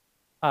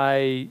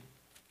I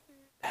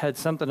had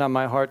something on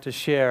my heart to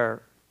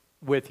share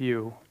with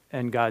you,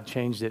 and God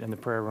changed it in the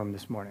prayer room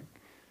this morning.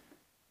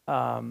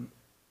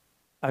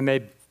 I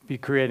may be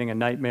creating a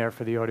nightmare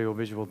for the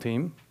audiovisual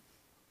team.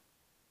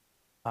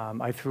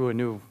 I threw a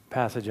new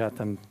passage at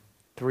them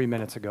 3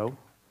 minutes ago.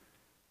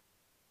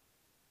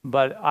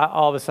 But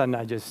all of a sudden,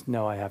 I just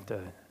know I have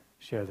to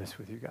share this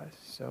with you guys.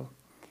 So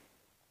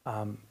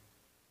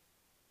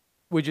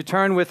would you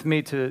turn with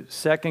me to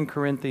 2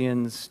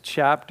 Corinthians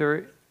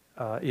chapter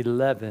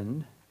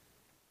 11,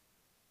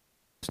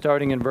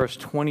 starting in verse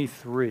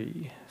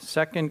 23.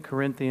 2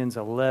 Corinthians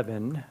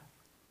 11,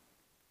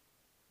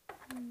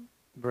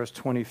 verse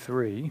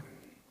 23.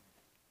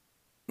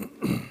 2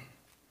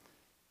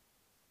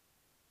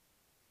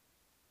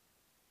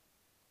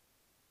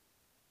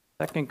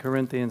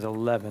 Corinthians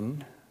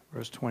 11,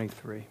 verse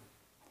 23.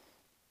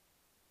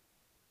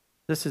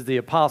 This is the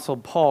Apostle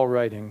Paul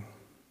writing.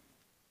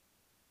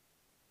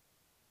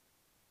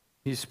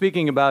 He's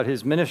speaking about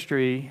his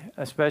ministry,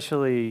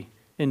 especially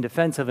in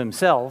defense of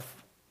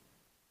himself,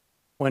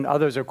 when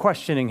others are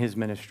questioning his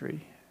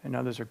ministry and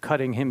others are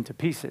cutting him to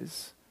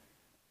pieces.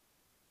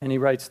 And he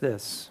writes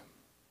this: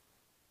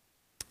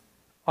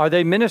 "Are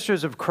they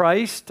ministers of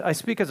Christ? I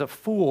speak as a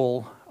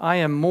fool. I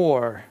am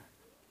more.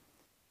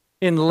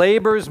 In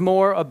labors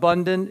more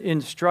abundant,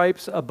 in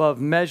stripes above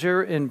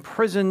measure, in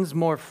prisons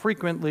more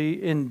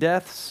frequently, in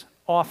deaths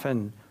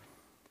often.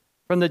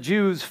 From the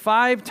Jews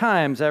 5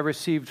 times I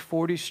received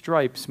 40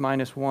 stripes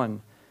minus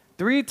 1.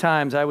 3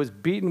 times I was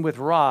beaten with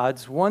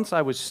rods. Once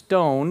I was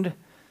stoned.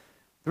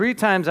 3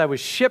 times I was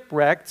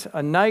shipwrecked.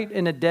 A night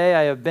and a day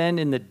I have been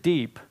in the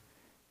deep.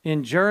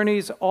 In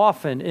journeys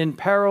often, in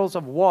perils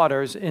of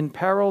waters, in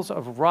perils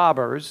of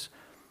robbers,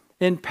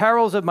 in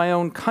perils of my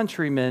own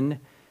countrymen,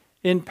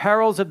 in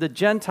perils of the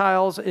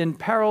Gentiles, in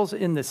perils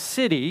in the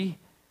city,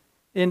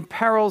 in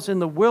perils in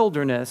the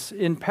wilderness,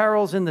 in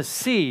perils in the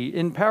sea,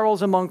 in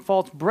perils among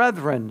false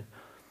brethren,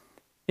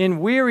 in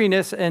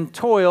weariness and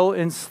toil,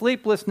 in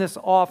sleeplessness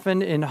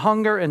often, in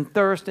hunger and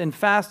thirst, in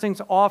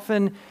fastings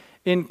often,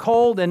 in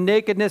cold and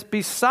nakedness,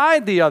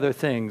 beside the other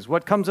things,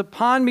 what comes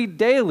upon me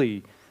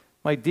daily,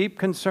 my deep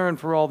concern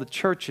for all the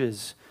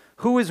churches.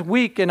 Who is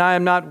weak and I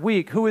am not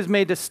weak? Who is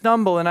made to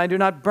stumble and I do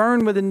not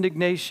burn with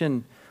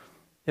indignation?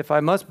 If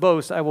I must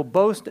boast, I will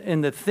boast in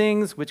the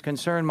things which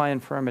concern my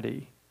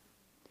infirmity."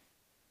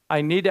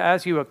 I need to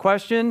ask you a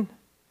question.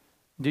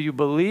 Do you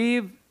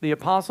believe the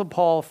Apostle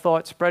Paul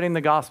thought spreading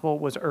the gospel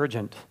was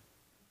urgent?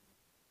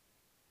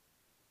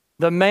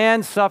 The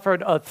man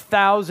suffered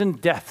 1,000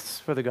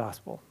 deaths for the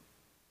gospel.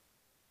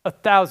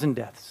 1,000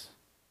 deaths.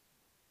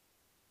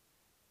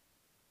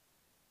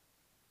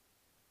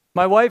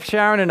 My wife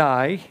Sharon and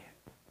I,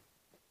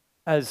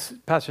 as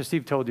Pastor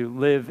Steve told you,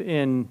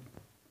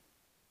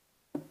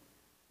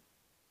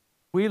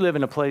 we live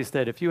in a place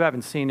that if you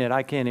haven't seen it,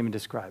 I can't even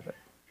describe it.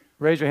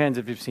 Raise your hands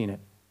if you've seen it.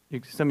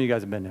 Some of you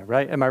guys have been there,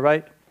 right? Am I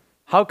right?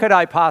 How could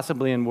I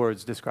possibly in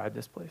words describe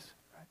this place?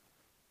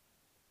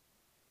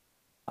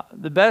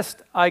 The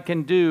best I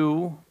can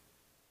do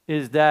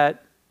is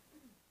that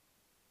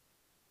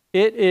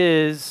it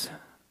is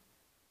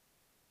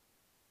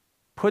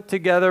put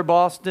together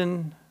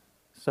Boston,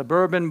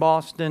 suburban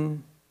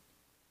Boston,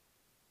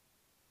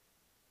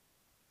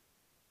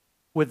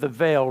 with the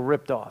veil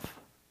ripped off.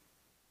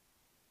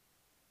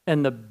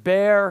 And the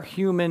bare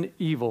human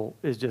evil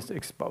is just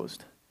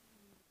exposed.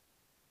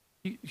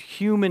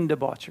 Human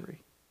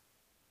debauchery.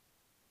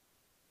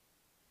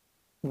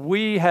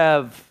 We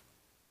have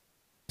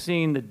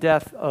seen the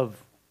death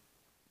of,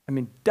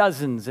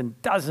 dozens and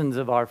dozens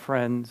of our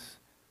friends.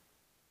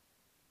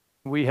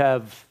 We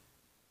have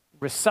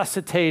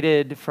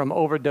resuscitated from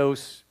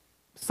overdose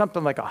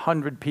something like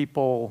 100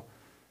 people.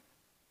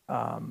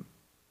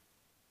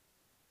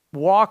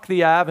 Walk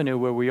the avenue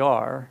where we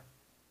are.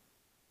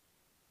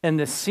 And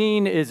the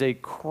scene is a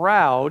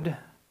crowd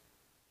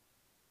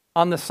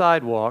on the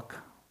sidewalk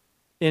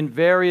in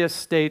various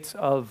states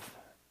of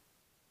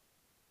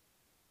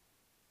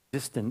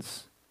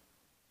distance.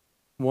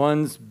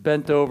 One's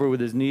bent over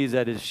with his knees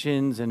at his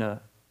shins in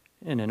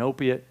an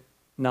opiate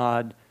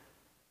nod.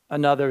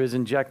 Another is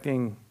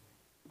injecting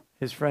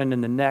his friend in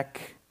the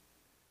neck.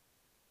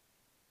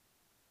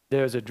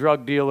 There's a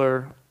drug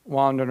dealer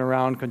wandering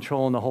around,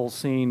 controlling the whole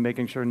scene,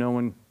 making sure no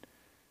one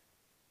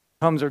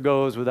comes or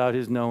goes without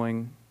his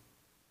knowing.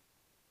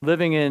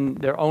 Living in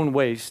their own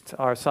waste.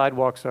 Our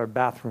sidewalks are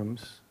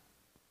bathrooms,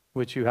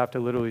 which you have to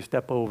literally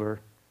step over.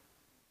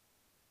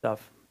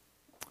 Stuff.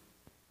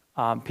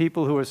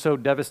 People who are so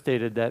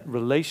devastated that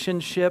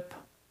relationship,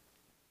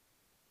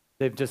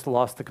 they've just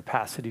lost the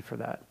capacity for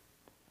that.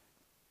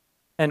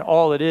 And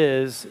all it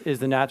is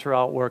the natural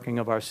outworking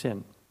of our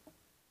sin.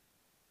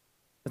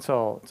 That's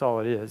all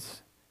it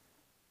is.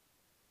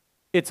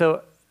 It's an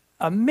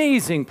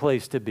amazing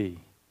place to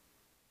be.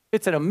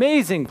 It's an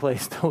amazing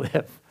place to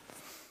live.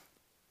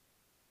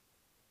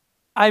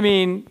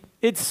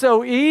 It's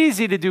so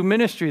easy to do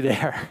ministry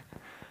there.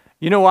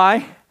 You know why?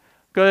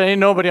 Because there ain't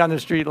nobody on the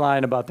street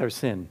lying about their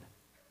sin.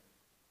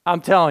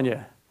 I'm telling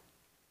you.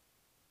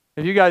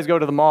 If you guys go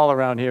to the mall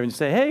around here and you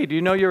say, hey, do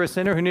you know you're a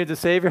sinner who needs a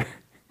Savior?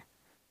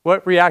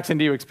 What reaction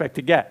do you expect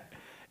to get?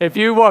 If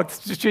you walk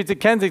the streets of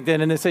Kensington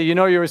and they say, you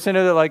know you're a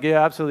sinner, they're like,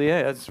 yeah, absolutely,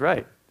 yeah, that's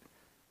right.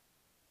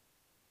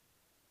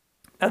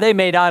 Now, they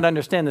may not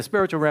understand the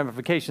spiritual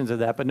ramifications of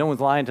that, but no one's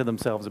lying to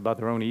themselves about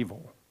their own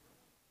evil.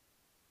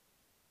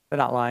 They're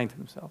not lying to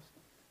themselves.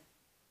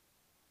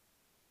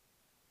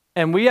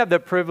 And we have the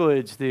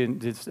privilege,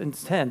 this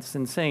intense,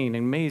 insane,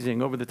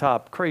 amazing,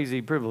 over-the-top,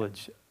 crazy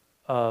privilege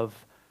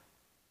of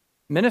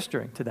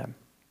ministering to them.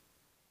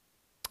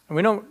 And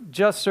we don't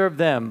just serve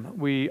them.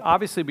 We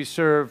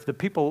serve the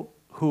people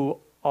who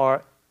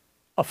are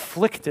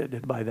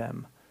afflicted by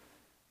them.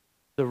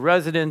 The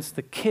residents,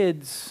 the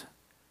kids,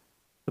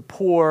 the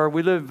poor.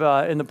 We live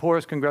in the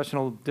poorest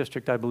congressional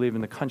district, I believe,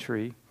 in the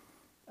country.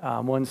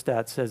 One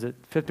stat says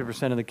that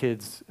 50% of the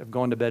kids have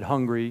gone to bed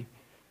hungry.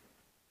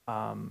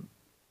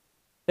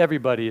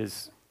 Everybody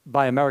is,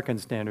 by American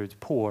standards,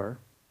 poor.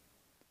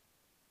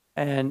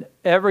 And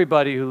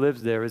everybody who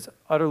lives there is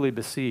utterly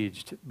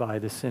besieged by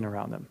the sin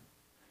around them.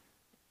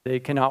 They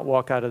cannot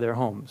walk out of their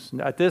homes.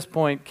 At this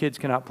point, kids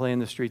cannot play in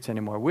the streets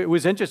anymore. It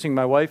was interesting.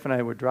 My wife and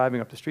I were driving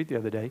up the street the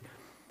other day.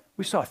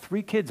 We saw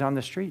 3 kids on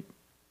the street.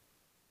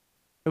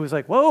 It was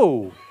like,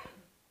 whoa,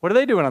 what are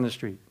they doing on the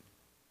street?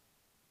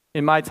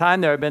 In my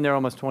time there, I've been there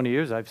almost 20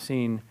 years, I've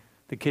seen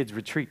the kids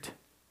retreat.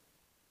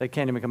 They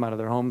can't even come out of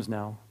their homes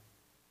now.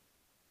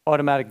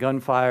 Automatic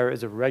gunfire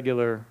is a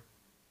regular,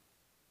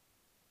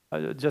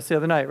 just the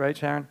other night, right,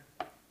 Sharon?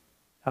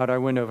 Out our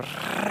window,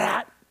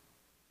 right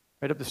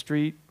up the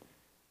street.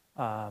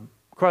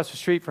 Across the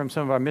street from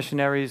some of our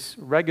missionaries,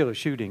 regular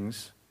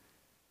shootings.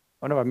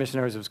 One of our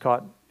missionaries was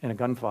caught in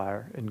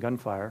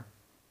gunfire.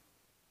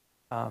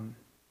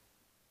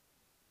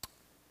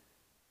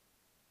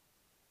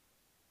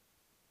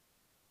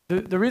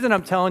 The reason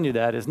I'm telling you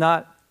that is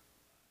not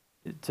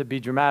to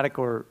be dramatic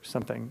or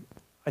something.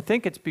 I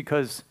think it's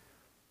because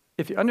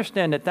if you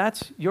understand that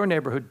that's your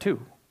neighborhood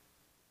too,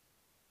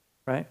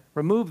 right?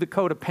 Remove the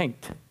coat of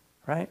paint,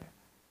 right?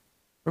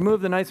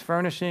 Remove the nice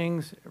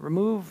furnishings,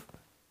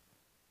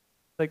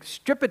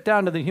 strip it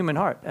down to the human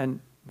heart, and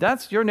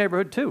that's your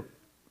neighborhood too,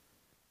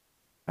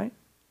 right?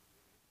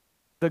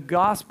 The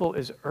gospel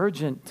is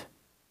urgent,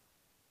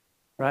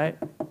 right?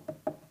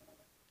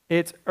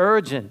 It's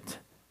urgent.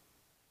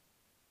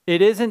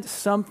 It isn't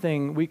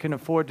something we can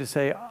afford to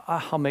say,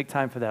 I'll make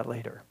time for that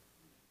later.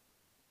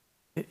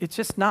 It's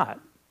just not.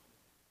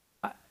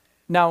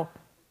 Now,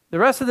 the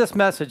rest of this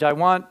message, I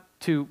want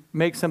to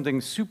make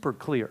something super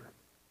clear.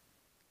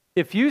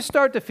 If you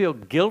start to feel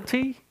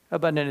guilty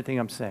about anything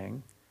I'm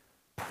saying,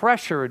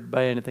 pressured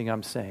by anything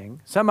I'm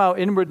saying, somehow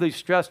inwardly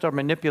stressed or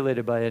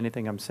manipulated by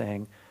anything I'm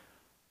saying,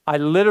 I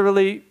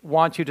literally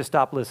want you to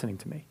stop listening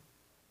to me.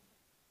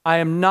 I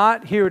am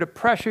not here to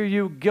pressure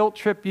you, guilt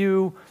trip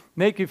you,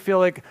 make you feel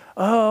like,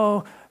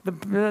 oh,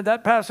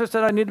 that pastor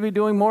said I need to be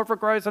doing more for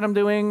Christ than I'm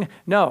doing.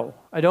 No,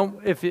 I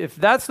don't. If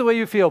that's the way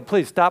you feel,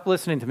 please stop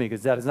listening to me,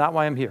 because that is not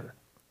why I'm here.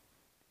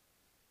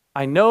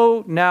 I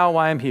know now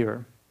why I'm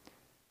here.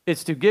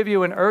 It's to give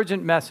you an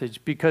urgent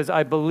message, because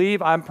I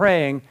believe, I'm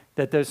praying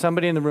that there's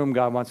somebody in the room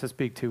God wants to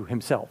speak to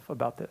himself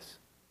about this.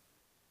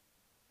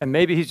 And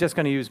maybe he's just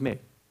going to use me.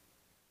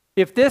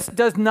 If this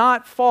does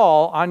not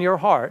fall on your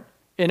heart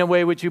in a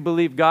way which you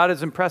believe God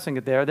is impressing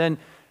it there, then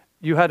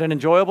you had an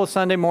enjoyable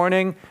Sunday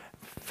morning,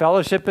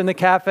 fellowship in the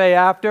cafe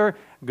after,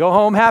 go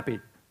home happy.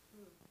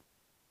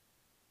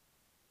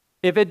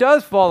 If it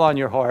does fall on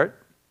your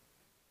heart,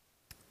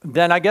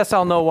 then I guess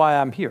I'll know why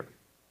I'm here.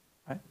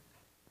 Right?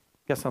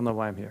 Guess I'll know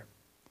why I'm here.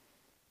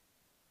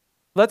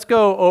 Let's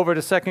go over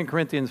to 2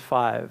 Corinthians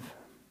 5.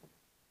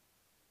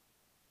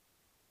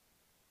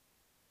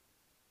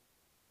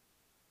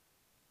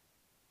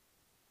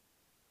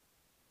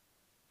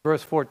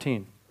 Verse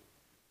 14.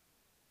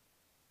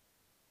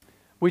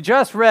 We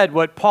just read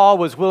what Paul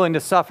was willing to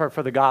suffer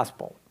for the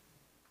gospel.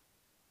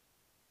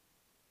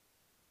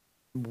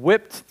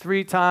 Whipped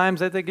 3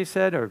 times, I think he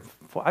said, or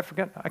 4, I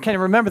forget. I can't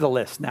even remember the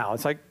list now.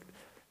 It's like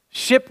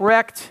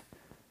shipwrecked.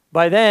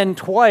 By then,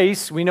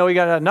 twice. We know he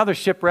got another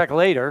shipwreck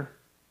later.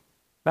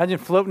 Imagine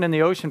floating in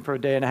the ocean for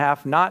a day and a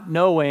half, not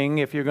knowing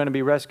if you're going to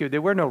be rescued.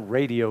 There were no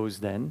radios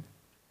then.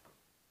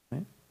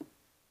 Right?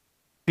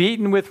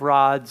 Beaten with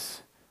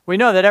rods. We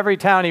know that every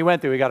town he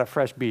went through, he got a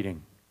fresh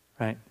beating,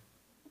 right?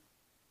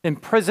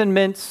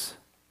 Imprisonments,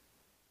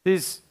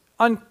 these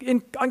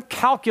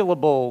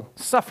uncalculable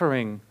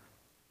suffering,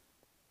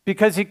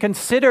 because he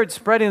considered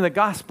spreading the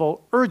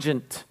gospel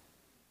urgent.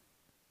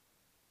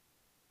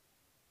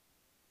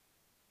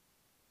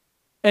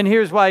 And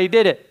here's why he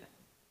did it.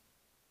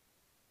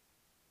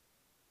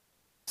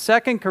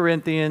 2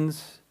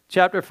 Corinthians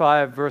chapter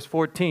 5, verse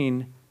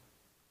 14,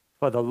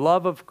 for the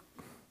love of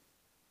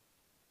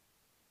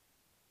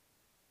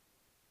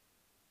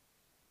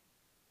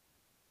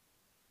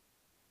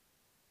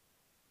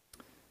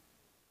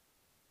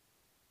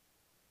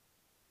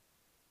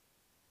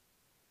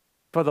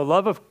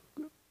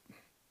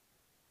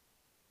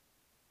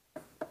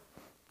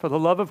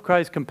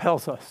Christ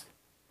compels us.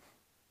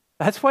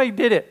 That's why he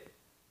did it.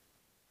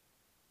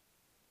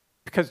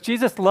 because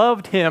Jesus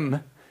loved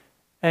him,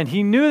 and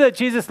he knew that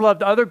Jesus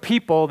loved other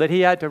people that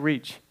he had to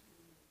reach.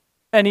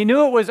 And he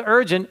knew it was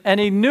urgent, and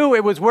he knew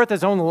it was worth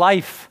his own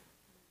life.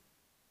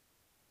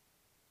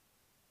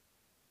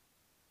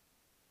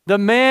 The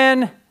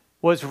man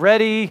was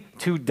ready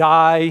to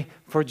die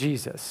for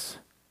Jesus.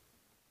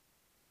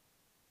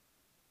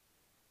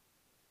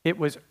 It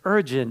was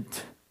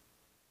urgent.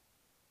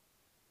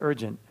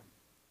 Urgent.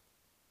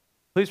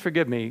 Please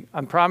forgive me.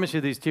 I promise you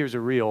these tears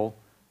are real.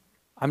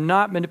 I'm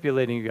not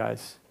manipulating you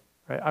guys.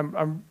 Right?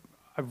 I'm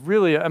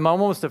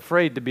almost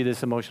afraid to be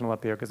this emotional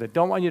up here because I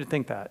don't want you to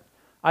think that.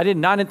 I did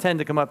not intend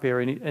to come up here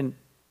and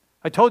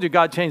I told you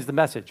God changed the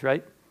message,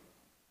 right?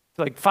 It's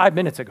like 5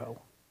 minutes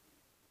ago.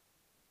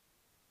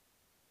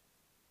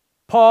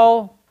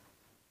 Paul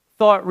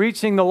thought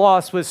reaching the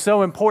lost was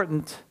so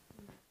important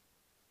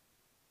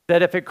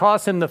that if it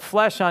cost him the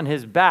flesh on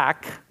his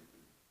back,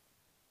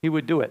 he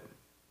would do it.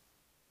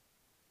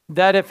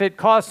 That if it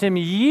cost him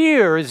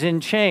years in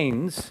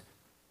chains,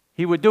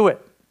 he would do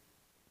it.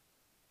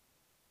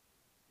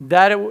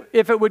 That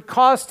if it would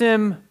cost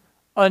him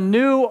a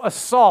new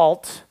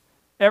assault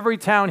every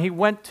town he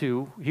went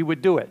to, he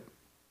would do it.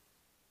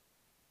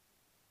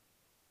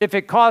 If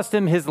it cost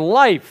him his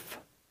life,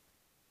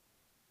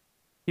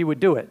 he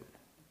would do it.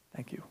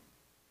 Thank you.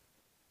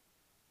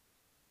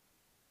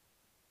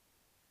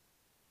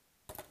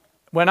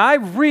 When I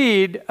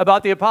read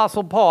about the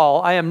Apostle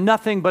Paul, I am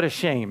nothing but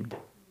ashamed.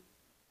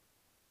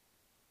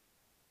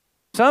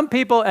 Some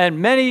people and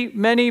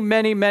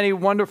many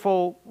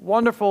wonderful,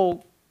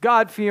 wonderful,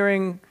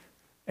 God-fearing,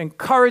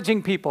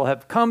 encouraging people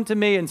have come to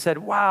me and said,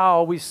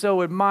 wow, we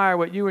so admire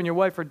what you and your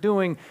wife are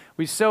doing.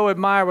 We so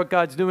admire what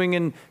God's doing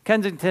in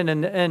Kensington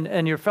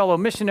and your fellow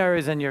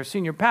missionaries and your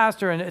senior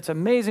pastor, and it's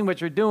amazing what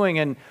you're doing.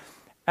 And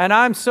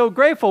I'm so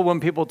grateful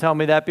when people tell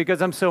me that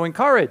because I'm so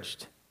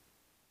encouraged.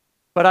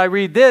 But I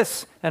read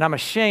this and I'm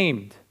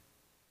ashamed.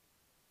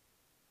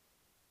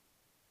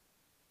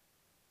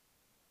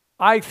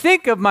 I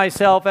think of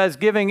myself as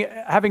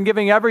having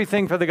given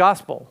everything for the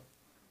gospel.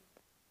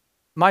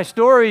 My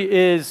story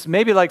is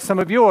maybe like some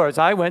of yours.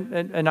 I went,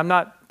 and I'm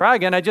not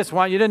bragging, I just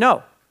want you to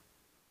know.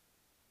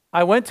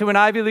 I went to an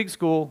Ivy League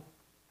school.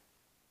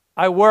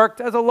 I worked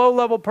as a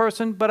low-level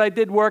person, but I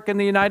did work in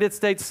the United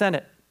States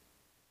Senate.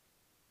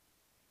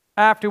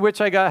 After which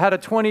I had a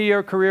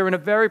 20-year career in a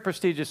very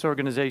prestigious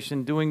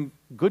organization doing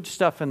good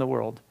stuff in the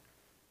world.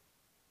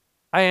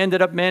 I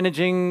ended up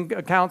managing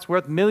accounts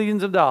worth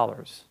millions of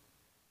dollars.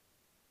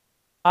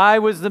 I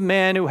was the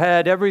man who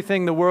had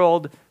everything the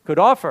world could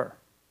offer.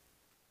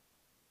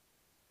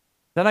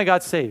 Then I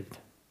got saved.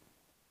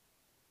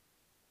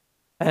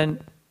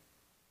 And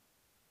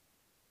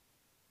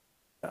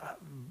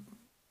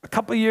a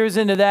couple of years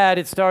into that,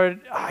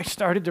 I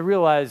started to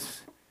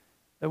realize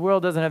the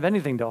world doesn't have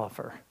anything to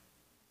offer.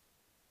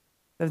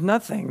 There's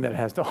nothing that it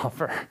has to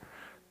offer.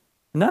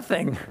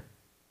 Nothing.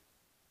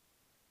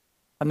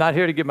 I'm not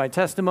here to give my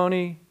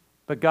testimony,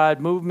 but God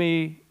moved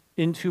me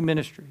into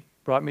ministry,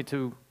 brought me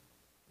to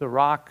the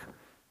Rock.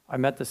 I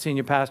met the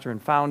senior pastor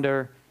and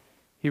founder.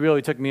 He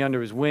really took me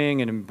under his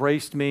wing and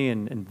embraced me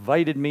and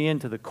invited me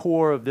into the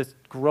core of this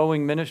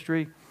growing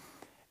ministry.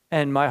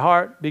 And my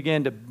heart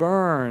began to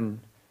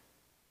burn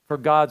for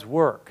God's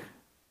work.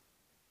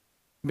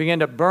 Began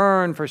to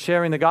burn for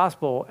sharing the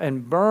gospel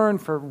and burn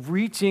for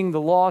reaching the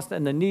lost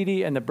and the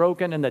needy and the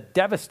broken and the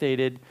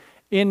devastated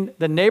in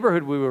the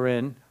neighborhood we were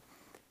in.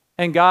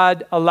 And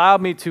God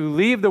allowed me to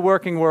leave the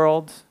working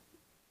world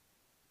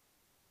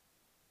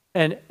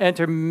and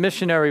enter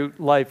missionary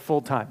life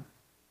full time.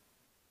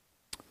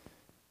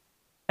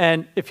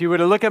 And if you were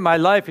to look at my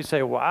life, you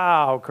say,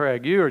 wow,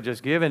 Craig, you are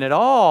just giving it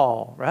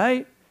all,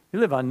 right? You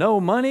live on no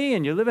money,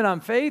 and you're living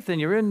on faith, and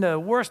you're in the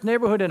worst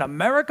neighborhood in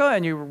America,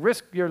 and you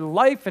risk your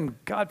life,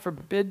 and God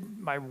forbid,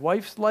 my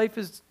wife's life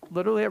is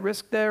literally at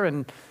risk there,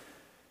 and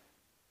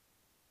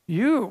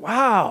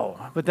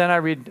wow. But then I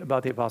read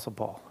about the Apostle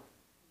Paul.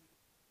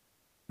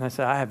 And I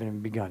said, I haven't even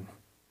begun.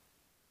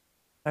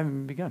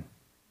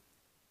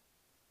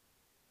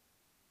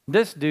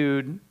 This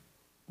dude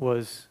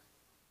was,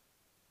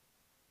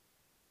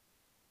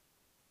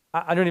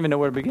 I don't even know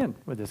where to begin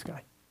with this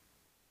guy.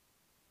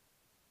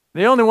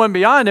 The only one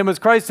beyond him was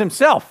Christ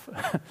himself,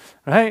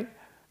 right?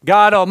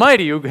 God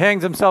Almighty, who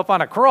hangs himself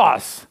on a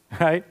cross,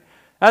 right?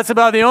 That's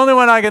about the only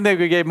one I can think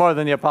who gave more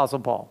than the Apostle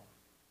Paul.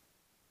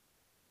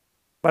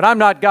 But I'm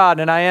not God,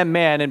 and I am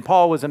man, and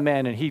Paul was a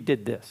man, and he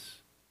did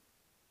this.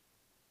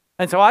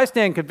 And so I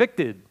stand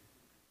convicted.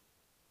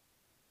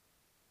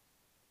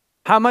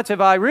 How much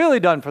have I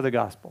really done for the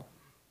gospel?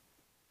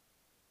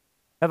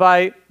 Have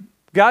I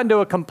gotten to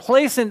a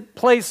complacent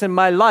place in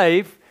my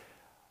life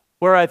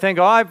where I think,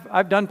 oh,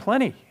 I've done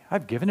plenty.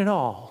 I've given it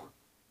all.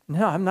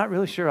 No, I'm not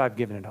really sure I've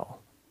given it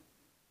all.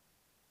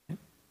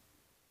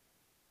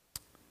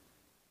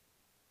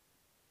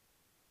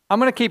 I'm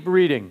going to keep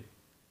reading.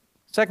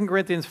 2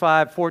 Corinthians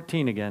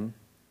 5:14 again.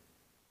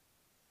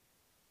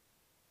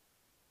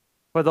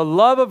 For the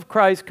love of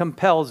Christ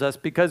compels us,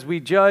 because we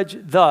judge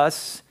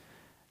thus,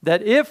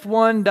 that if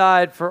one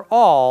died for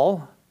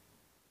all,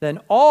 then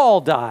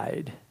all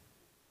died.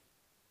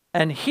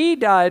 And he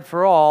died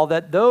for all,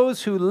 that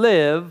those who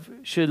live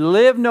should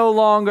live no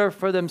longer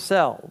for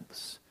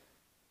themselves,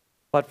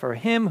 but for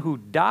him who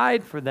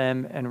died for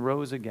them and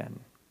rose again.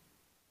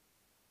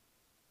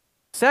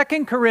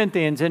 2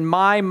 Corinthians, in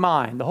my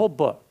mind, the whole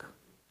book,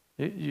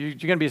 you're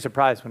going to be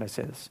surprised when I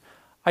say this.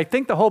 I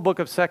think the whole book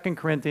of 2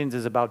 Corinthians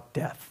is about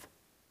death.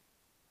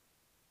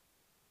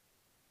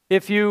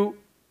 If you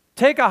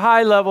take a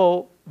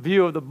high-level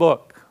view of the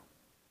book,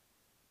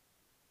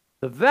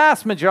 the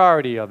vast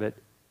majority of it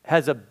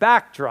has a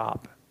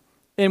backdrop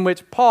in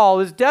which Paul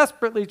is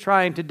desperately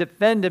trying to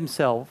defend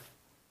himself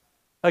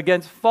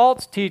against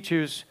false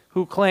teachers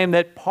who claim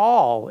that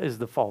Paul is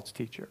the false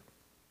teacher.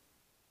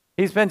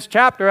 He spends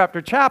chapter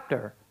after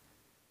chapter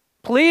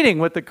pleading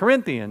with the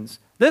Corinthians.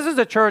 This is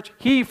a church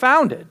he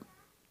founded.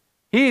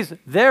 He's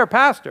their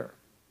pastor.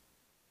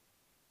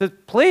 He says,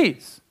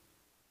 please,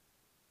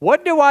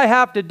 what do I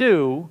have to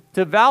do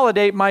to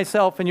validate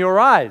myself in your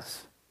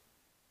eyes?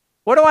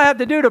 What do I have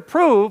to do to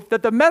prove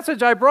that the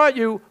message I brought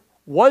you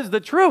was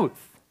the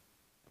truth?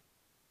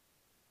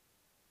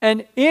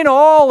 And in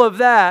all of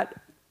that,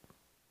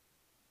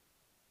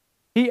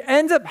 he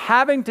ends up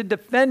having to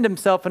defend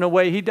himself in a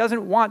way he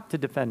doesn't want to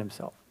defend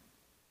himself.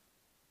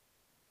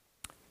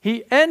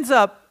 He ends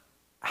up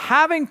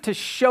having to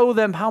show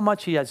them how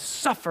much he has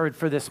suffered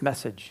for this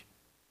message.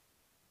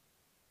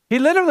 He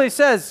literally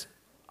says,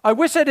 I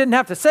wish I didn't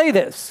have to say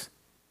this.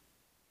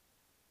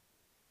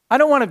 I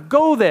don't want to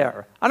go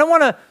there. I don't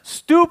want to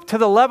stoop to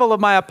the level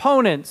of my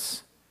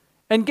opponents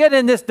and get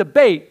in this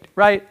debate,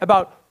 right,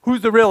 about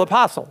who's the real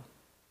apostle.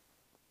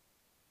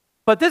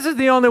 But this is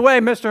the only way,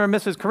 Mr. and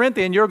Mrs.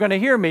 Corinthian, you're going to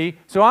hear me,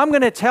 so I'm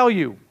going to tell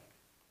you.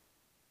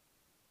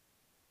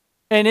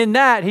 And in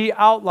that, he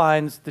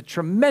outlines the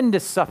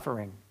tremendous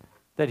suffering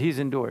that he's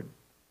endured,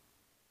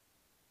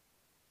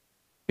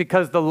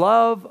 because the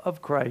love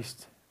of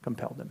Christ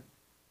compelled him.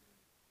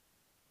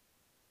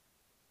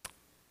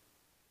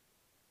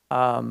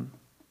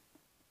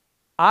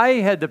 I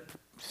had the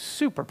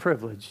super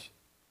privilege,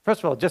 first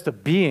of all, just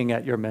of being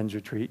at your men's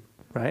retreat,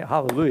 right?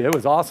 Hallelujah. It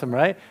was awesome,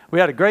 right? We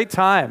had a great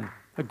time.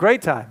 A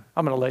great time.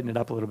 I'm going to lighten it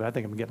up a little bit. I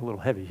think I'm getting a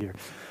little heavy here.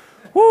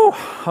 Woo!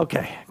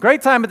 Okay.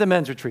 Great time at the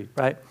men's retreat,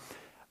 right?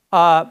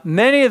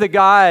 Many of the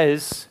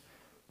guys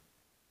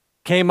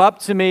came up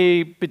to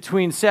me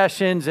between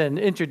sessions and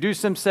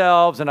introduced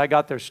themselves, and I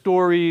got their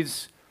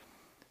stories.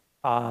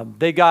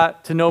 They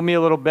got to know me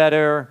a little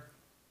better.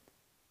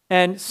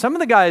 And some of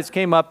the guys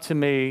came up to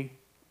me,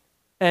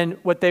 and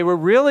what they were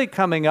really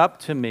coming up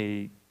to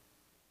me,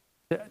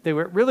 they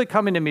were really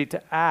coming to me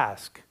to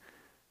ask,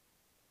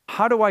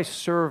 how do I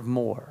serve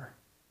more?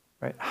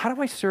 Right? How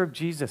do I serve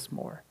Jesus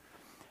more?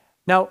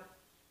 Now,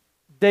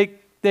 they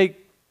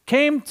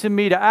came to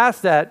me to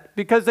ask that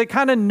because they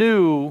kind of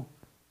knew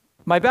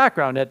my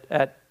background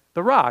at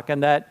The Rock,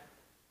 and that,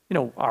 you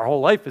know, our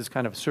whole life is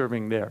kind of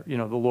serving there, you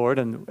know, the Lord,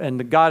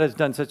 and God has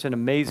done such an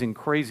amazing,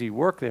 crazy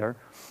work there.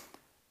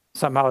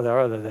 Somehow or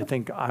other, they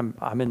think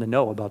I'm in the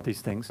know about these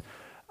things.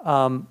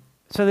 So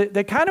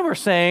they kind of were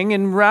saying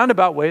in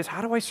roundabout ways,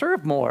 how do I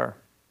serve more?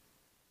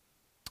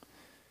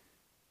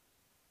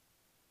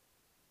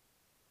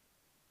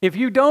 If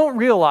you don't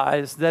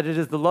realize that it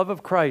is the love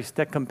of Christ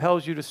that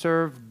compels you to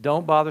serve,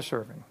 don't bother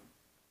serving.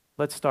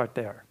 Let's start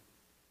there.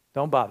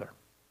 Don't bother.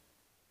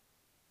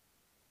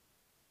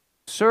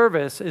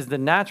 Service is the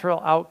natural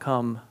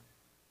outcome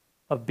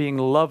of being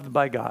loved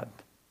by God.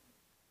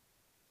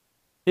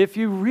 If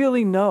you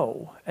really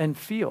know and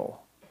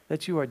feel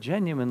that you are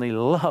genuinely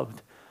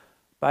loved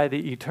by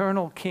the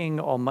eternal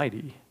King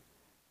Almighty,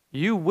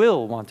 you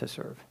will want to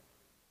serve.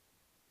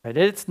 Right?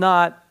 It's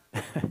not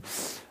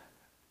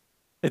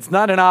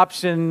an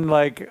option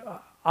like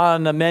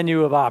on the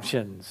menu of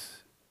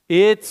options.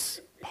 It's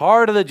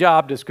part of the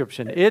job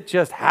description. It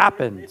just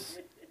happens.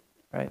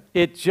 Right?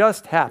 It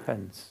just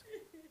happens.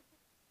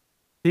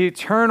 The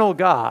eternal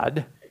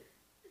God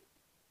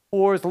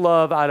pours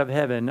love out of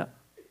heaven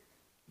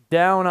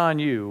down on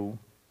you.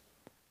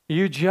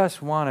 You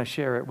just want to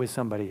share it with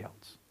somebody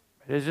else.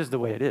 It's just the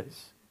way it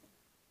is.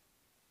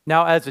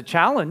 Now, as a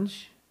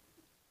challenge,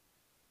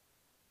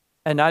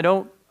 and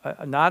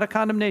not a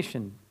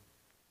condemnation.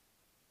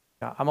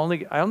 I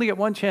only get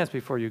one chance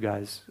before you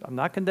guys. I'm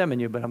not condemning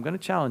you, but I'm going to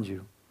challenge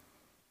you.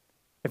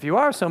 If you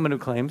are someone who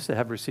claims to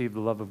have received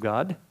the love of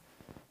God,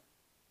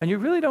 and you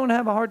really don't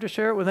have a heart to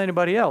share it with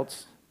anybody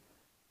else,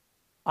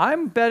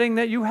 I'm betting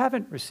that you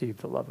haven't received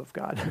the love of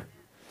God.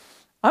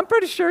 I'm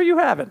pretty sure you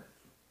haven't.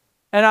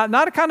 And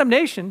not a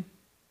condemnation.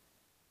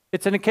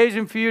 It's an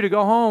occasion for you to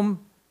go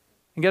home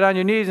and get on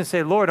your knees and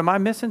say, Lord, am I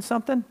missing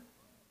something?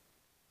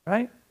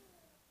 Right?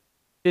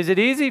 Is it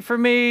easy for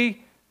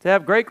me to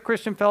have great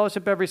Christian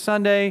fellowship every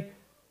Sunday,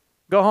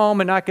 go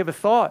home and not give a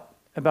thought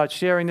about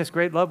sharing this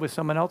great love with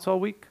someone else all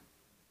week?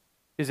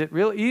 Is it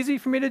real easy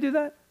for me to do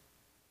that?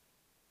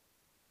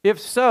 If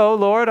so,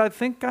 Lord, I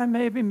think I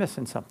may be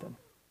missing something.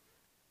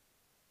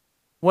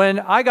 When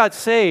I got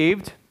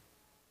saved,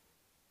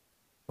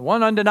 the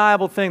one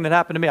undeniable thing that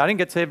happened to me, I didn't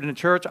get saved in a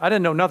church. I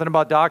didn't know nothing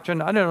about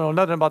doctrine. I didn't know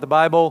nothing about the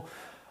Bible.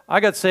 I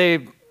got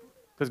saved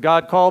because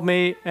God called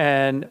me,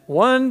 and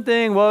one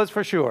thing was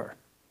for sure.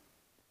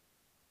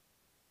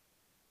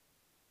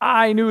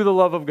 I knew the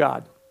love of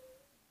God.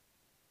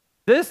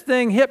 This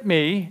thing hit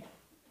me,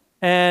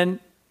 and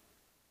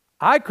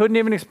I couldn't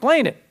even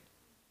explain it.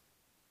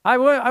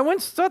 I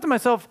once thought to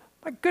myself,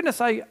 my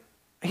goodness,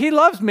 he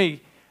loves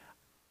me.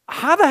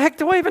 How the heck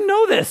do I even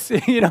know this?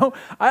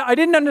 I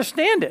didn't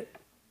understand it.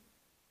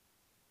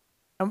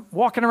 I'm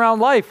walking around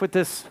life with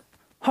this,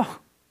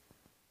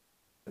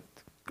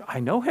 I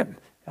know him.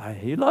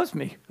 He loves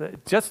me.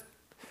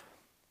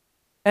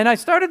 And I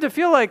started to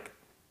feel like,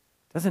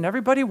 doesn't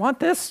everybody want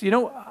this?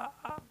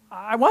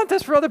 I want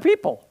this for other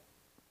people.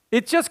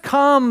 It just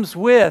comes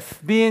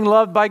with being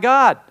loved by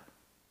God.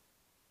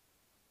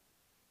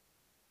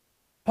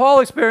 Paul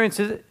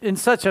experiences it in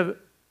such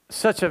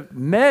a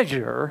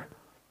measure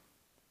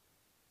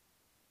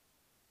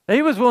that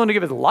he was willing to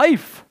give his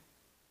life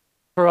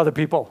for other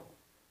people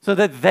so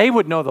that they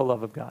would know the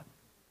love of God.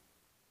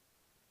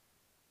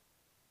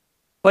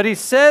 But he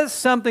says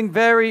something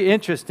very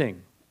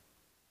interesting.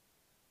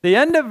 The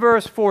end of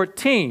verse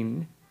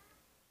 14,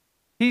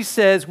 he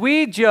says,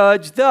 we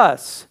judge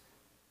thus,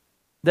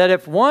 that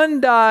if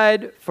one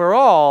died for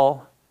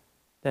all,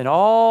 then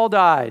all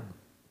died.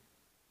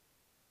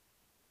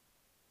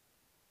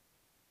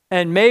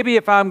 And maybe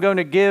if I'm going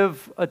to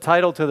give a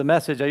title to the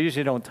message, I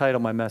usually don't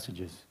title my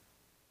messages.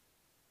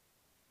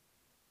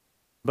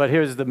 But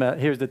here's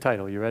the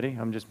title. You ready?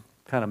 I'm just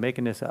kind of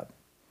making this up.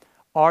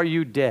 Are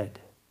you dead?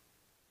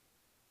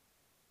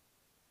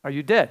 Are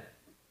you dead?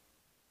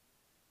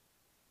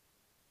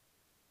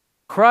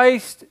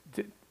 Christ,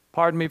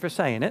 pardon me for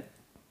saying it,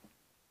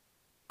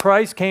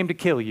 Christ came to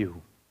kill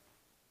you.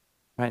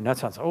 Right? And that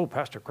sounds,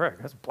 Pastor Craig,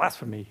 that's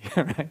blasphemy.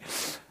 Right?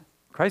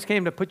 Christ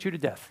came to put you to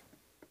death.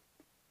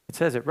 It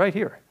says it right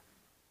here.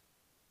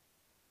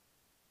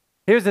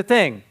 Here's the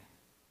thing.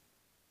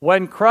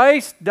 When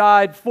Christ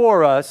died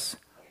for us,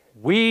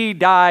 we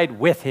died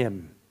with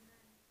him.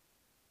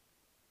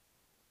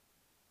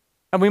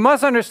 And we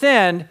must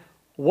understand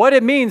what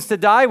it means to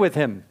die with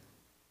him.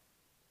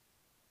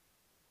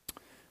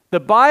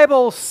 The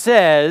Bible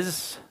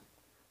says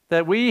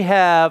that we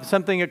have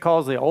something it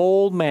calls the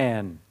old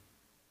man.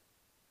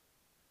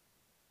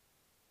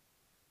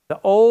 The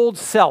old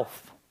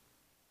self.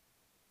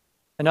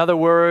 Another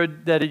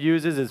word that it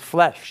uses is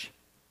flesh.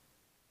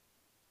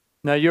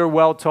 Now, you're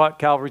well-taught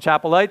Calvary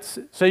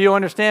Chapelites, so you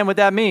understand what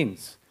that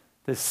means.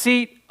 The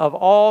seat of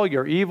all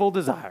your evil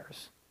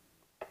desires.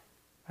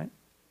 Right?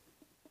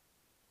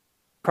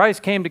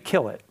 Christ came to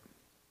kill it.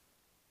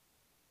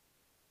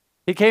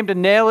 He came to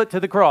nail it to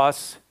the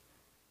cross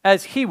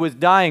as he was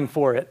dying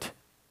for it.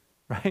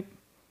 Right?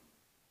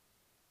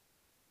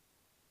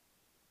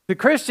 The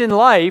Christian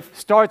life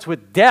starts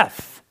with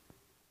death.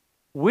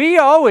 We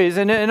always,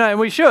 and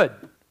we should,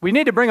 we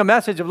need to bring a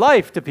message of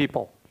life to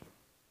people.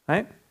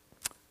 Right?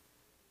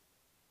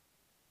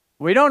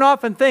 We don't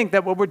often think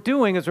that what we're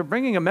doing is we're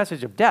bringing a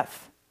message of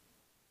death.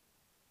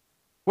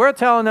 We're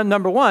telling them,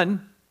 number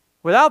one,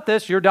 without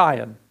this, you're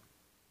dying.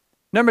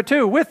 Number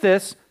two, with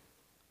this,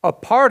 a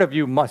part of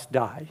you must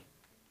die.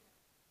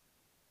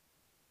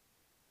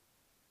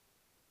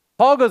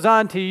 Paul goes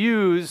on to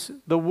use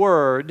the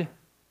word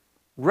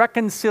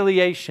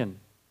reconciliation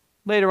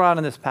later on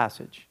in this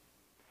passage.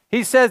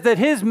 He says that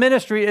his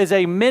ministry is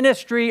a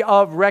ministry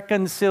of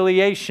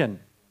reconciliation.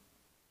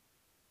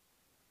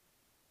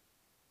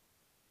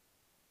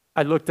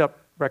 I looked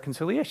up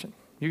reconciliation.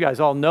 You guys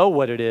all know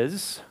what it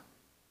is,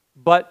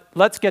 but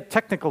let's get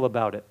technical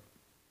about it.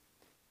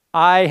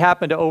 I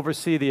happen to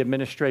oversee the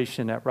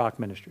administration at Rock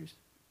Ministries,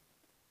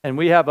 and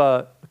we have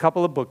a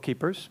couple of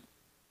bookkeepers,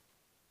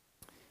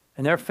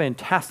 and they're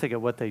fantastic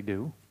at what they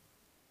do.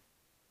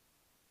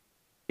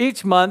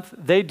 Each month,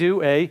 they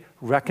do a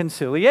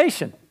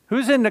reconciliation.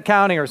 Who's in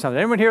accounting or something?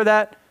 Anyone hear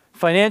that?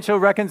 Financial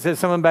reconciliation. There's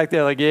someone back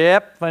there like,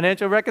 yep,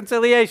 financial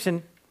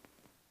reconciliation.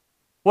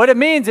 What it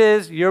means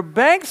is your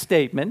bank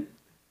statement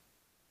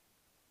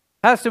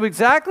has to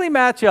exactly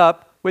match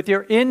up with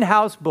your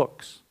in-house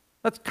books.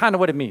 That's kind of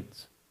what it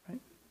means. Right?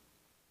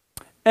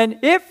 And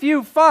if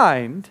you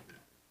find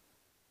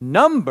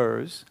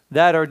numbers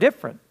that are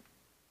different,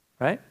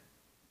 right?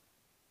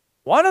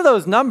 One of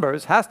those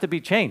numbers has to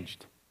be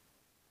changed.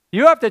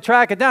 You have to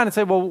track it down and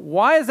say, well,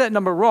 why is that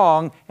number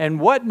wrong and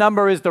what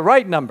number is the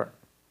right number?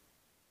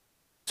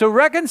 So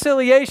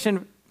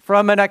reconciliation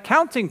from an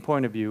accounting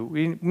point of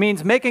view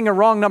means making a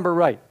wrong number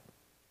right.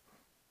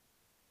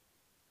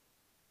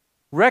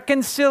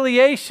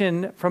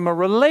 Reconciliation from a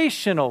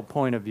relational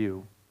point of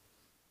view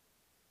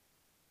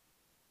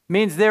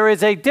means there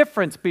is a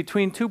difference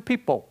between two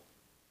people,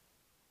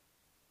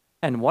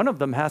 and one of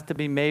them has to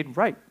be made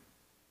right.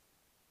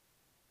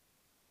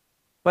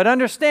 But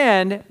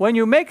understand, when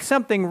you make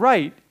something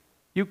right,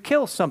 you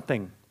kill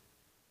something.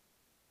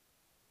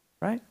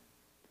 Right?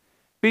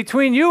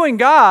 Between you and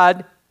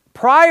God,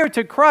 prior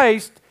to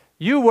Christ,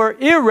 you were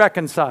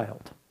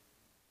irreconciled.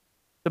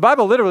 The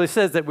Bible literally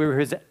says that we were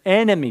his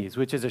enemies,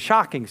 which is a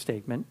shocking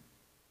statement.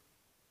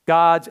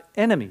 God's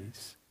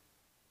enemies.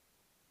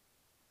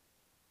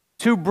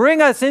 To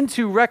bring us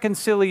into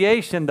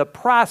reconciliation, the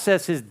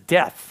process is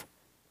death.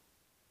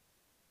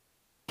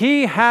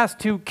 He has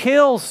to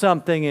kill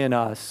something in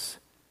us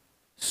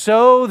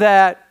so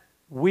that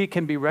we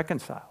can be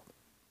reconciled.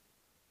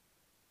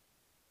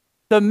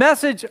 The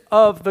message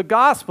of the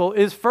gospel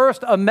is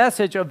first a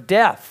message of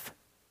death.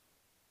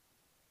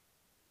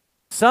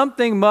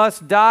 Something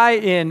must die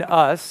in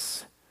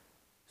us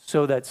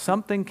so that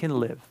something can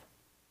live.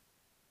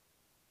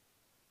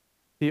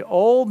 The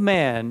old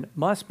man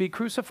must be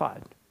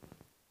crucified.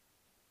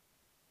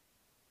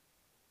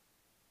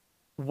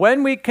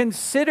 When we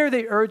consider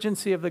the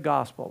urgency of the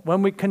gospel,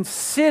 when we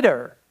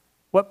consider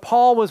what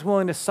Paul was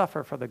willing to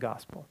suffer for the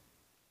gospel,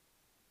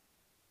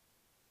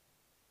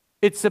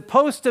 it's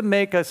supposed to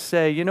make us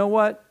say, you know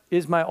what?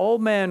 Is my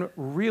old man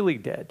really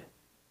dead?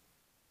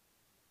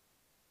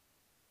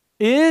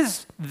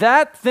 Is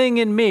that thing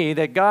in me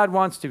that God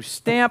wants to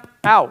stamp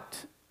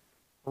out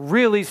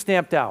really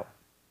stamped out?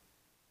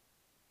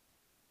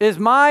 Is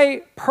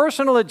my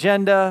personal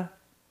agenda,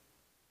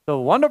 the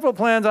wonderful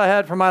plans I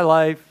had for my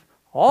life,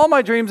 all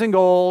my dreams and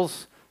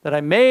goals that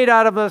I made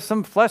out of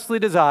some fleshly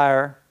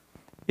desire,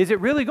 is it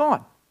really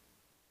gone?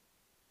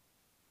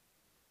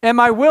 Am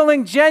I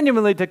willing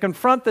genuinely to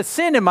confront the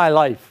sin in my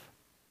life?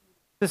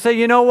 To say,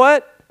 you know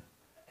what?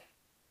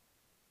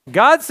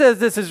 God says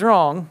this is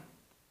wrong.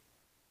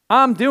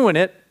 I'm doing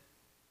it.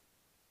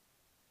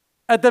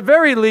 At the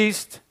very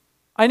least,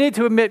 I need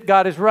to admit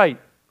God is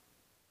right.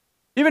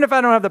 Even if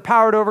I don't have the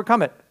power to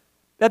overcome it.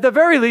 At the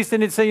very least, I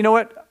need to say, you know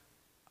what?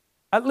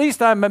 At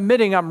least I'm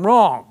admitting I'm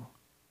wrong.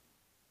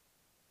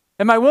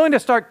 Am I willing to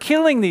start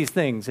killing these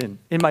things in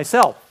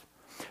myself?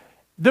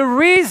 The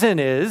reason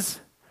is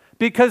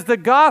because the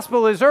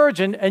gospel is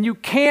urgent and you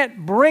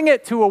can't bring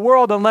it to a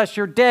world unless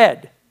you're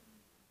dead.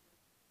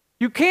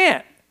 You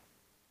can't.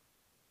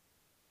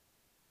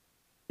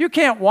 You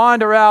can't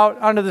wander out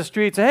onto the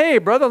streets and, hey,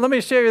 brother, let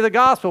me share you the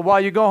gospel while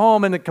you go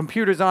home and the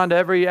computer's on to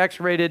every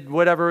X-rated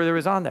whatever there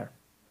is on there.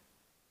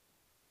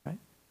 Right?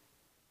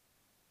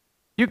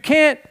 You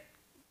can't,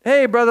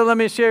 hey, brother, let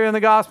me share you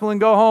the gospel and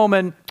go home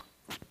and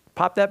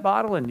pop that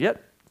bottle and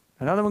yet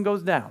another one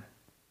goes down.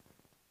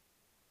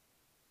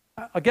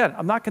 Again,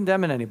 I'm not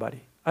condemning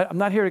anybody. I'm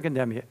not here to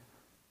condemn you.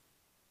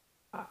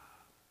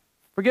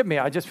 Forgive me,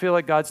 I just feel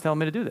like God's telling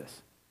me to do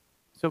this.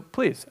 So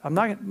please, I'm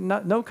not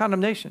no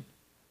condemnation.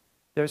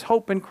 There's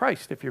hope in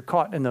Christ if you're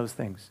caught in those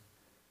things.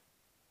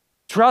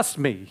 Trust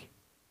me.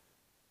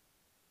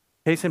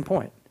 Case in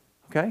point,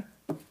 okay?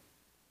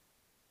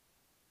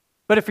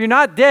 But if you're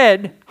not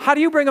dead, how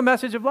do you bring a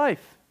message of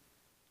life?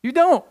 You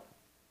don't.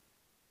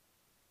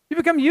 You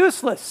become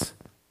useless.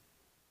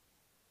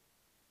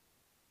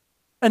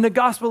 And the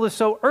gospel is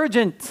so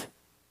urgent.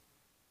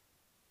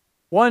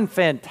 One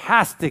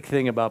fantastic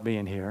thing about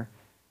being here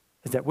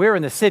is that we're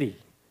in the city.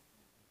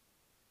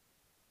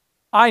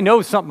 I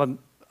know something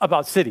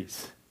about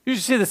cities. You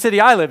should see the city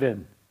I live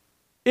in.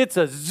 It's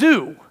a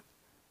zoo.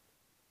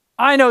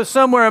 I know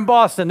somewhere in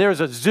Boston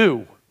there's a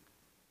zoo.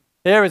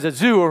 There is a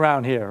zoo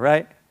around here,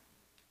 right?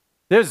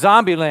 There's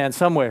Zombieland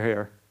somewhere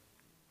here,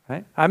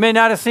 right? I may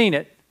not have seen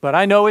it, but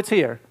I know it's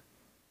here.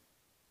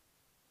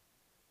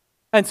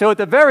 And so at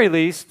the very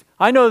least,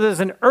 I know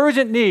there's an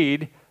urgent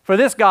need for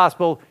this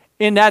gospel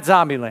in that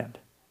Zombieland,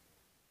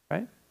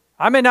 right?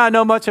 I may not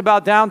know much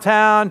about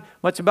downtown,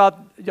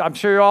 I'm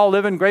sure you all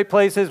live in great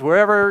places,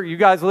 wherever you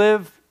guys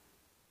live.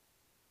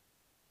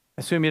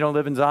 I assume you don't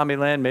live in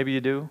Zombieland, maybe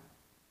you do.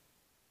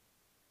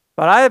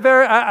 But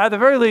at the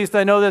very least,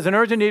 I know there's an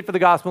urgent need for the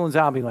gospel in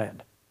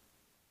Zombieland.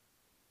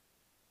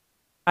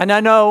 And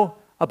I know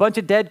a bunch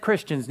of dead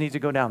Christians need to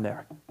go down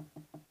there.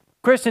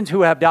 Christians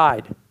who have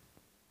died.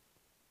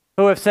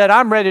 Who have said,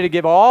 I'm ready to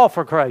give all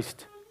for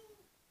Christ.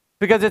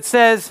 Because it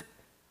says,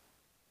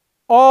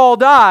 all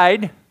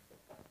died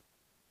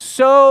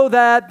so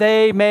that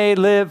they may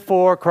live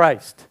for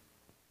Christ.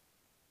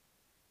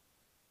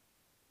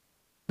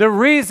 The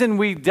reason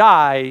we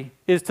die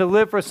is to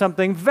live for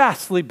something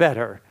vastly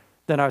better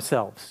than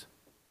ourselves.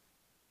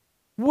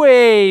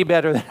 Way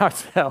better than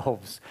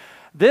ourselves.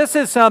 This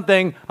is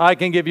something I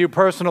can give you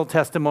personal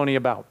testimony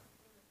about.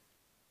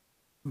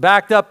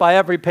 Backed up by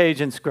every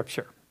page in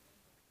Scripture.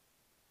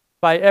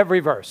 By every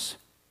verse.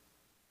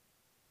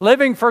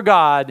 Living for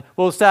God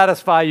will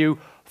satisfy you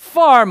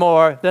far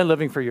more than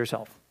living for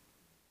yourself.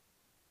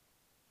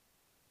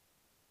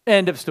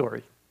 End of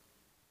story.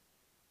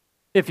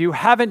 If you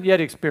haven't yet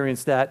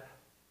experienced that,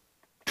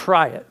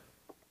 try it.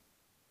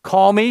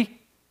 Call me.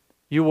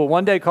 You will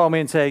one day call me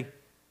and say,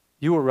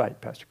 you were right,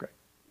 Pastor Greg.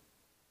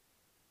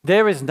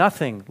 There is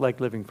nothing like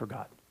living for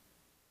God.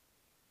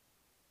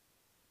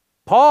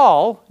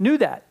 Paul knew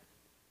that.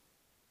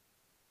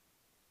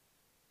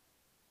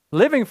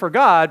 Living for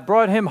God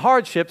brought him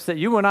hardships that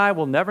you and I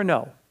will never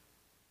know.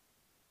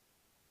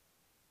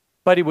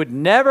 But he would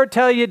never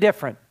tell you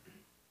different.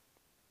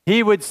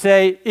 He would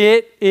say,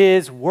 it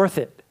is worth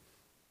it.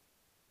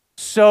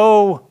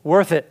 So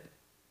worth it.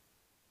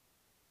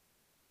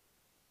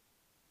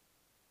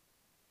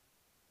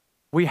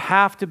 We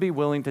have to be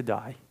willing to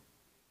die.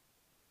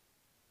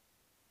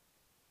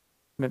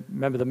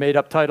 Remember the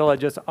made-up title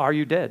Are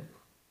You Dead?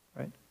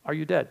 Right? Are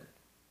you dead?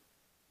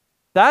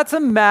 That's a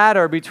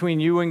matter between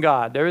you and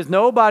God. There is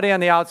nobody on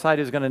the outside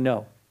who's going to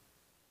know.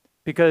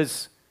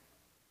 Because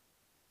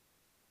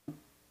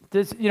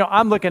this,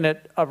 I'm looking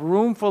at a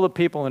room full of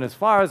people, and as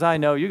far as I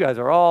know, you guys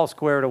are all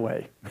squared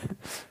away.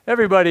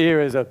 Everybody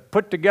here is a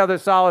put-together,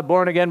 solid,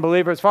 born-again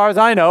believer, as far as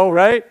I know,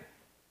 right?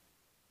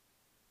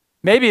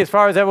 Maybe as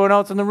far as everyone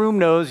else in the room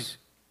knows,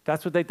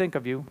 that's what they think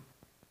of you.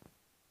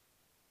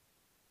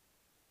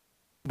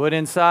 But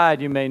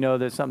inside, you may know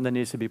there's something that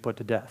needs to be put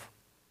to death.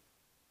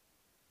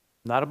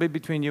 And that'll be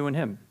between you and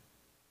him.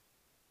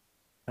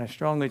 And I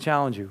strongly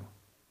challenge you,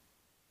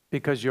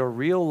 because your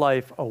real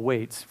life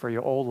awaits for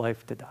your old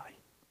life to die.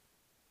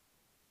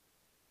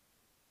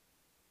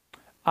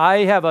 I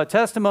have a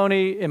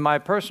testimony in my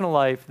personal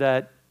life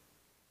that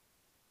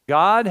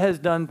God has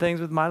done things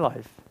with my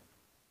life.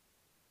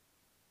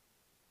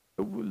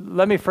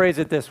 Let me phrase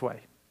it this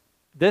way.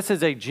 This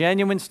is a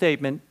genuine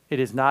statement. It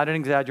is not an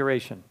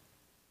exaggeration.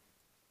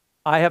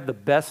 I have the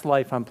best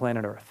life on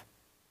planet Earth.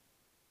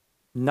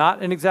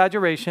 Not an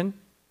exaggeration.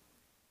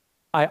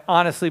 I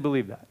honestly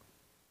believe that.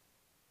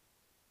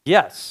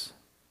 Yes,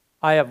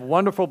 I have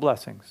wonderful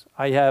blessings.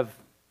 I have,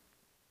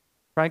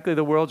 frankly,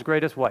 the world's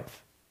greatest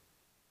wife.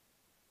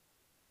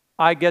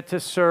 I get to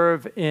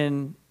serve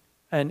in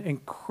an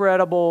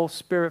incredible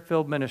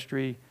spirit-filled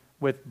ministry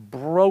with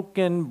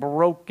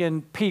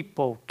broken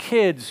people,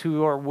 kids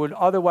who would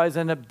otherwise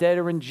end up dead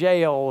or in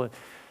jail.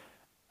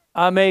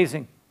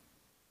 Amazing.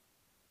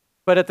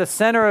 But at the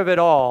center of it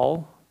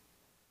all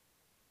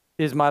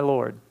is my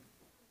Lord.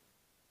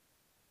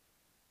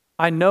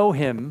 I know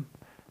him.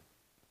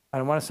 I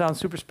don't want to sound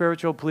super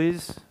spiritual,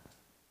 please,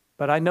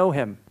 but I know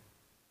him.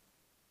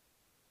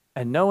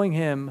 And knowing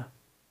him,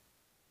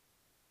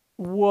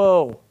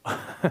 whoa.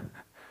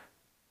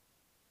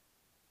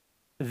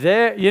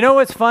 You know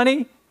what's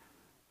funny?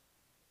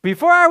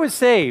 Before I was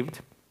saved,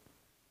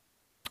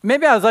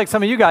 maybe I was like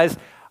some of you guys,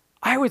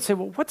 I would say,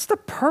 well, what's the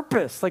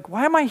purpose? Like,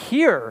 why am I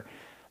here?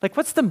 Like,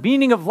 what's the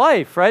meaning of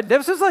life, right?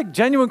 This is like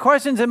genuine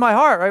questions in my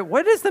heart, right?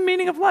 What is the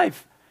meaning of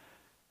life?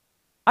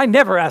 I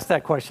never ask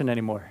that question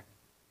anymore.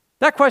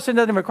 That question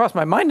doesn't even cross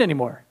my mind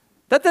anymore.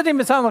 That doesn't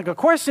even sound like a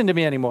question to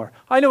me anymore.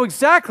 I know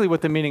exactly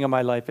what the meaning of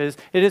my life is.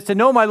 It is to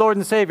know my Lord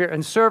and Savior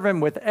and serve him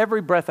with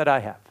every breath that I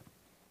have.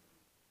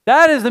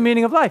 That is the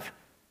meaning of life.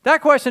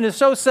 That question is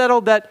so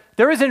settled that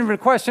there isn't even a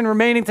question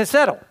remaining to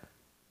settle.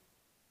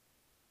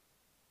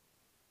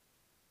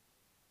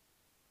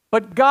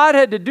 But God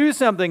had to do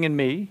something in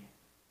me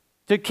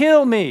to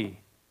kill me.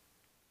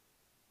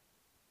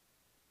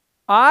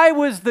 I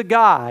was the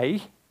guy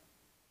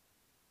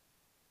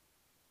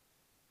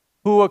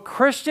who a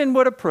Christian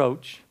would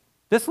approach.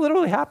 This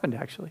literally happened,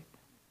 actually.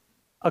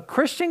 A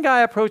Christian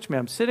guy approached me.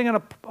 I'm sitting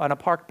on a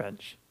park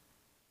bench.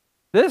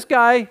 This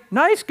guy,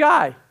 nice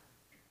guy,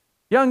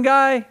 young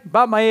guy,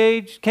 about my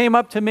age, came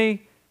up to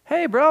me.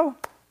 Hey, bro,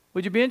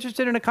 would you be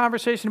interested in a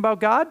conversation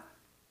about God?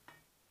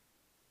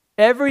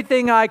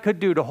 Everything I could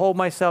do to hold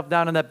myself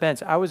down on that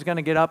bench, I was going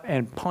to get up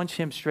and punch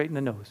him straight in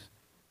the nose.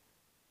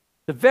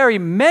 The very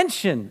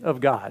mention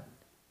of God,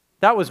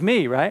 that was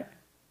me, right?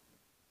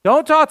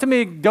 Don't talk to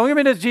me. Don't give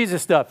me this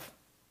Jesus stuff.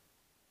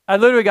 I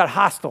literally got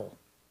hostile.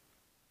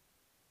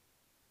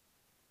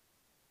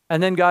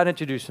 And then God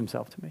introduced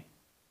himself to me.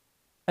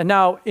 And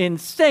now,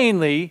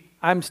 insanely,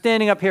 I'm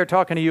standing up here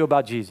talking to you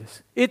about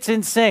Jesus. It's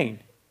insane.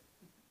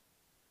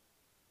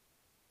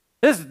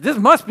 This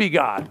must be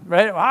God,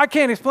 right? I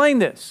can't explain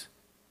this.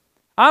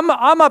 I'm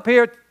up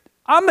here.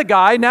 I'm the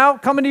guy now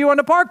coming to you on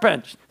the park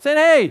bench saying,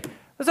 hey,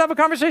 let's have a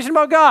conversation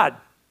about God,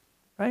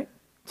 right?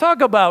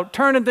 Talk about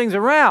turning things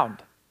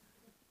around.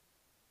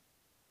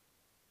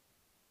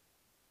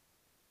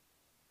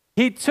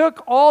 He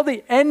took all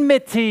the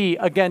enmity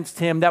against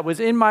him that was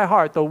in my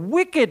heart, the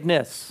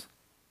wickedness,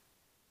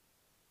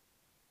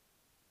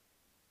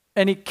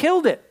 and he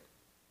killed it.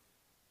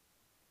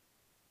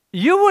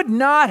 You would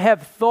not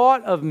have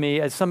thought of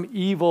me as some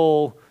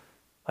evil,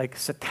 like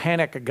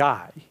satanic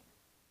guy.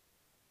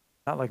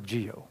 Not like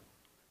Geo.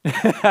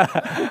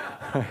 I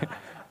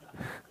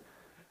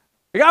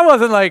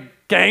wasn't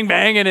like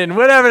gangbanging and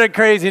whatever the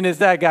craziness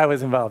that guy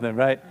was involved in,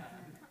 right?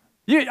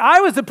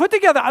 I was put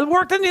together. I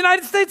worked in the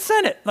United States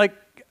Senate. Like,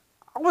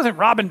 I wasn't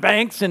robbing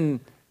banks and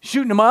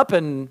shooting them up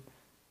and,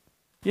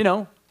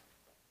 But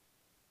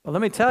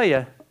let me tell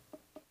you,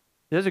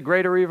 there's a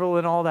greater evil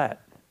than all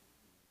that.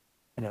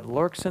 And it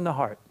lurks in the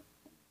heart.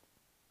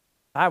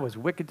 I was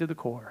wicked to the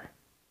core.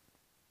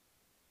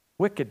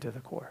 Wicked to the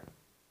core.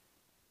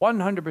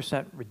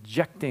 100%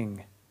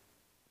 rejecting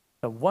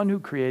the one who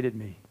created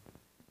me.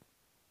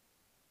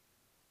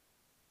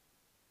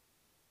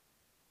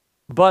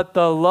 But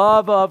the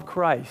love of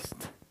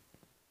Christ.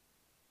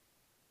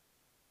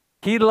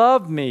 He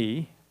loved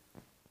me.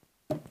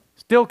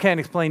 Still can't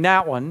explain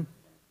that one.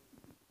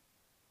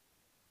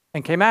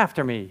 And came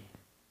after me.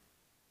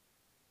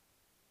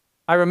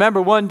 I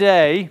remember one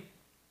day,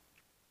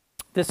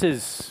 this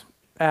is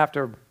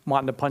after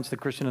wanting to punch the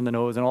Christian in the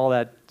nose and all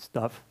that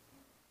stuff.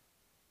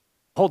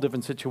 Whole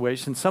different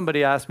situation.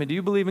 Somebody asked me, do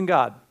you believe in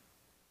God?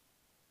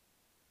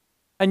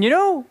 And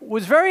it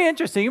was very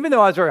interesting, even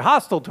though I was very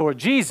hostile toward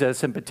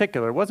Jesus in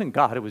particular. It wasn't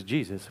God, it was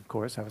Jesus, of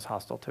course, I was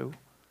hostile to.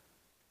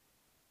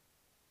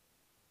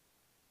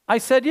 I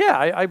said, yeah,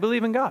 I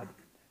believe in God.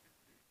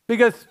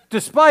 Because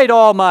despite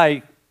all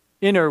my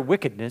inner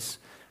wickedness,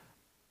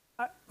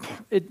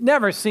 it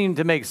never seemed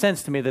to make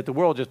sense to me that the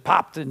world just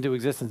popped into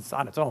existence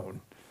on its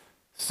own.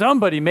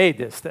 Somebody made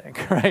this thing,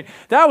 right?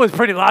 That was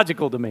pretty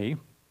logical to me.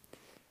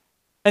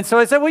 And so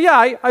I said, well,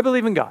 yeah, I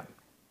believe in God.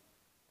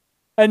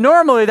 And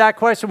normally that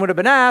question would have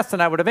been asked,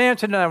 and I would have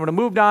answered, and I would have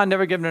moved on,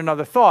 never given it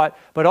another thought.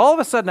 But all of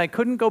a sudden, I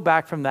couldn't go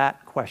back from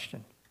that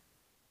question.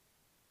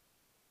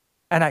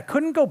 And I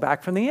couldn't go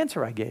back from the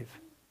answer I gave.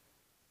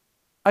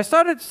 I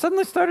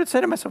suddenly started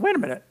saying to myself, wait a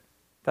minute,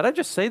 did I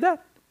just say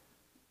that?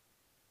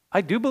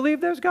 I do believe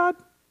there's God.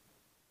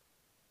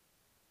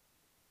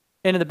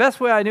 And in the best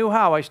way I knew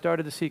how, I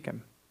started to seek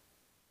him.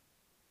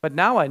 But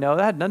now I know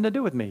that had nothing to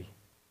do with me.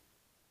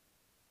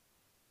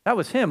 That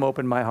was him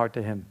opening my heart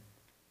to him.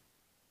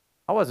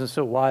 I wasn't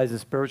so wise and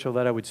spiritual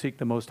that I would seek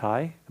the Most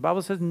High. The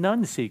Bible says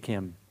none seek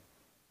him.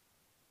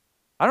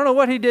 I don't know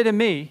what he did in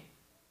me,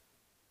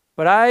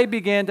 but I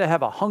began to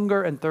have a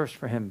hunger and thirst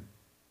for him.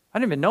 I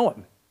didn't even know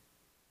him.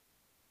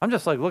 I'm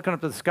just like looking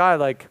up to the sky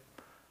like,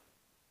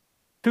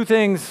 two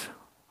things.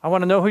 I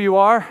want to know who you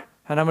are,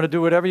 and I'm going to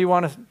do whatever you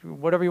want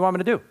me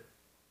to do.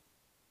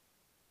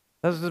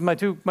 Those are my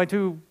two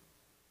kind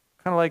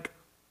of like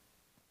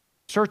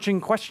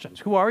searching questions.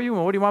 Who are you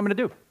and what do you want me to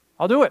do?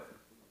 I'll do it.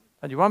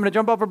 And you want me to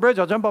jump off a bridge?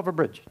 I'll jump off a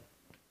bridge.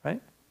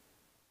 Right?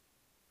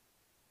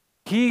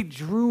 He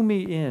drew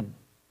me in.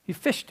 He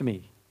fished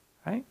me.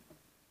 Right?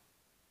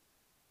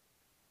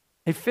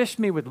 He fished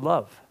me with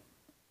love.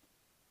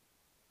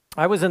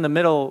 At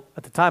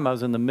the time I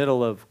was in the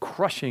middle of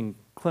crushing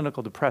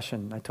clinical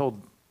depression. I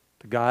told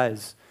the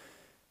guys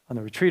on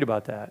the retreat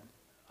about that.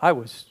 I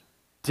was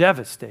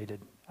devastated.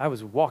 I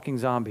was a walking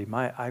zombie.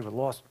 I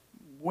lost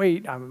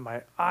weight.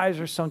 My eyes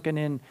are sunken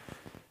in.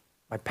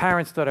 My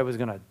parents thought I was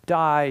going to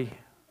die.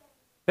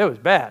 It was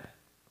bad.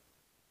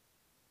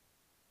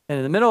 And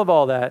in the middle of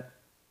all that,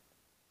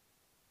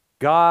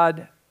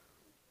 God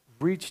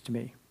reached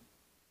me.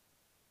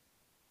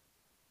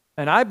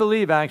 And I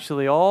believe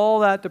actually all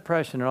that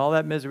depression and all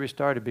that misery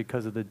started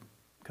because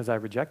I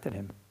rejected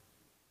him.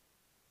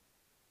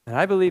 And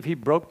I believe he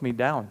broke me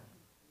down.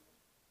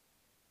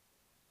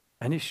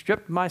 And he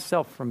stripped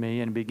myself from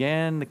me and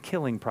began the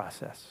killing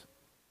process.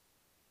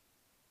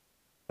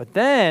 But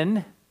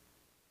then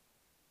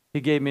he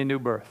gave me a new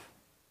birth.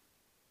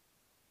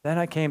 Then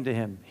I came to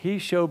him. He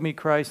showed me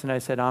Christ and I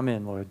said, I'm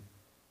in, Lord.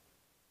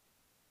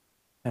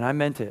 And I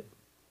meant it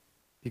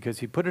because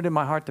he put it in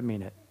my heart to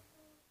mean it.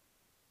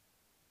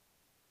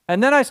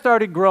 And then I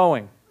started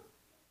growing.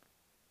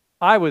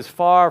 I was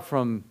far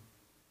from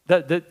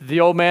the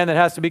old man that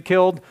has to be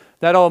killed.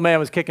 That old man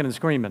was kicking and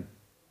screaming.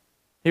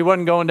 He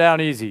wasn't going down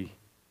easy.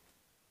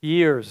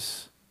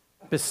 Years,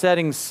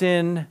 besetting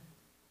sin,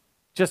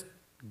 just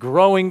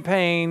growing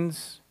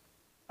pains.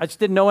 I just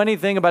didn't know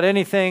anything about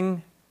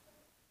anything.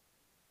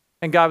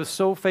 And God was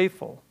so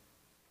faithful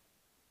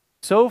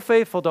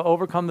to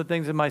overcome the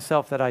things in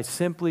myself that I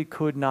simply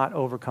could not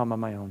overcome on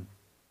my own.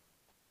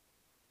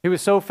 He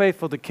was so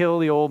faithful to kill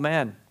the old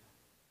man.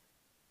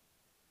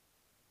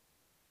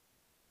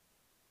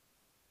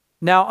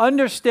 Now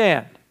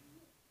understand,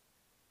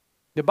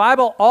 the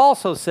Bible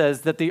also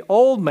says that the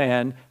old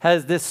man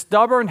has this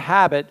stubborn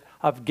habit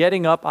of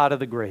getting up out of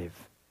the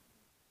grave.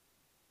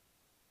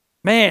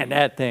 Man,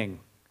 that thing,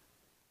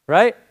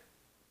 right?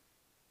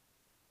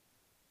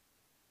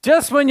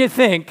 Just when you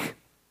think,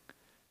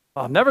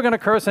 well, I'm never going to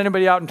curse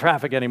anybody out in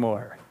traffic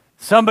anymore,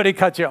 somebody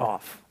cut you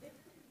off,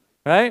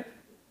 right?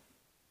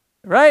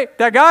 Right?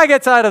 That guy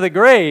gets out of the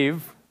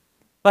grave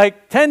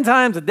like 10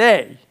 times a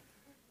day,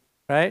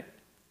 right?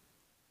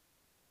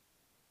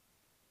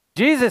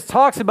 Jesus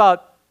talks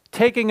about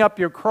taking up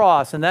your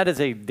cross, and that is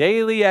a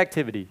daily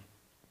activity.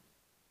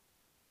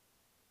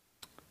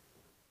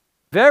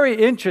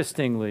 Very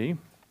interestingly,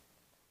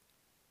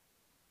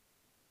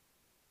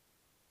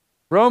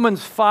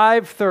 Romans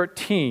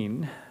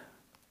 5:13.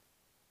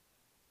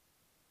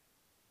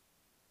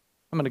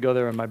 I'm going to go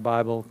there in my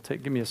Bible.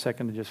 Give me a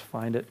second to just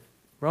find it.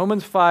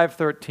 Romans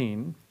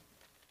 5:13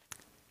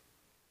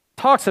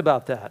 talks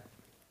about that.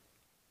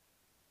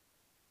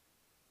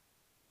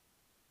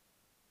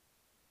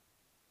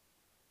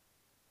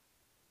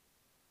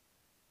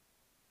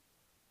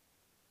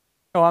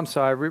 Oh, I'm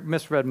sorry. I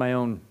misread my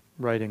own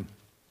writing.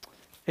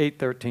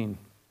 8:13.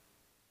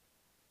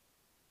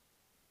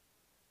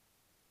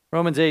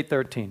 Romans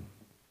 8:13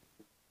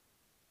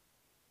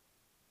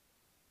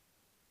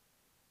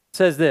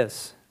 says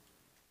this,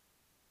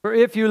 "For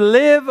if you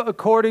live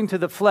according to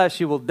the flesh,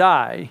 you will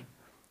die.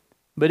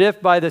 But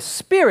if by the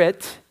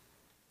Spirit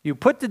you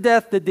put to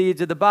death the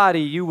deeds of the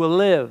body, you will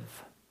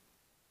live."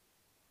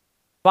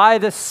 By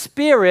the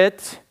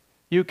Spirit,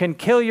 you can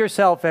kill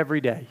yourself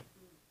every day.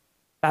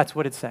 That's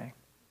what it's saying.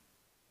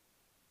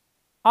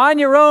 On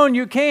your own,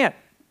 you can't.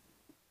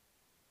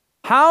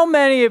 How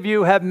many of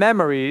you have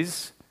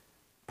memories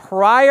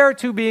prior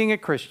to being a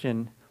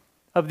Christian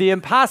of the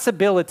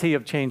impossibility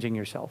of changing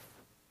yourself.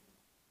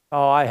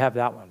 Oh, I have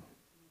that one.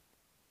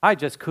 I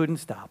just couldn't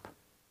stop.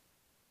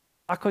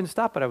 I couldn't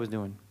stop what I was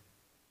doing.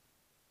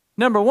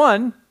 Number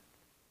one,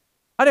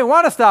 I didn't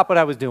want to stop what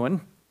I was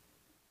doing.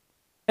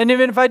 And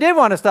even if I did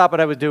want to stop what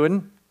I was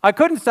doing, I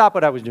couldn't stop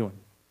what I was doing.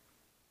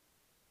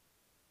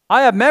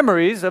 I have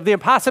memories of the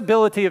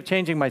impossibility of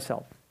changing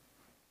myself.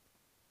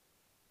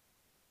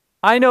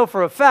 I know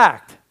for a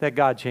fact that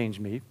God changed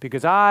me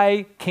because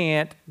I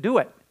can't do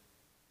it.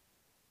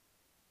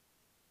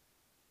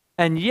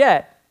 And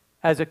yet,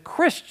 as a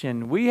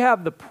Christian, we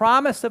have the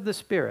promise of the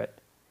Spirit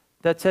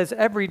that says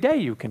every day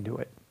you can do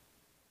it.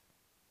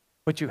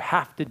 But you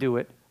have to do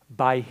it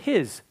by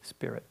His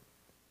Spirit.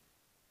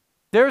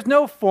 There's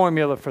no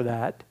formula for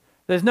that.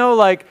 There's no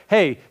like,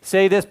 hey,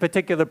 say this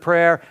particular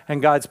prayer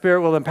and God's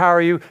Spirit will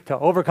empower you to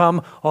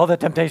overcome all the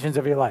temptations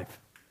of your life.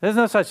 There's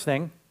no such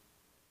thing.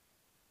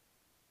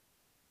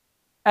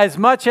 As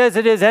much as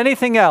it is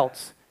anything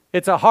else,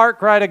 it's a heart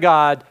cry to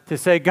God to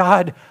say,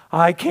 God,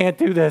 I can't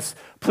do this.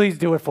 Please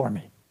do it for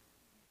me.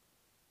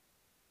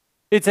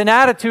 It's an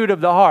attitude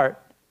of the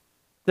heart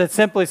that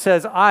simply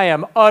says, I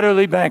am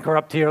utterly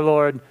bankrupt here,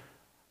 Lord.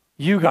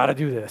 You got to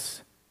do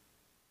this.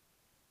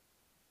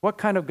 What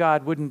kind of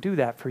God wouldn't do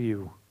that for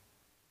you?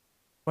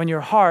 When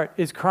your heart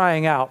is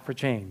crying out for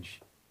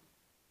change.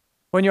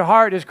 When your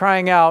heart is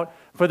crying out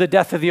for the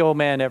death of the old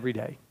man every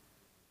day.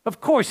 Of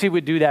course He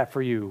would do that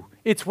for you.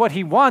 It's what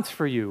He wants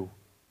for you.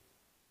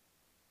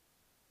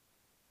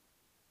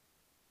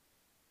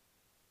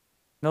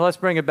 Now let's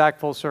bring it back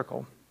full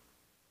circle.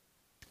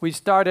 We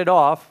started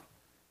off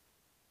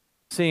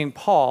seeing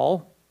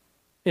Paul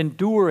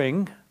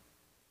enduring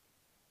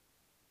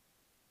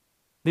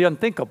the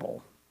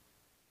unthinkable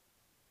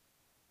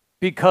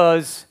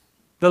because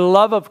the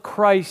love of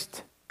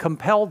Christ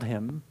compelled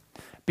him,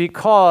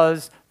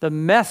 because the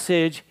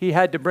message he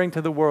had to bring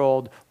to the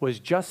world was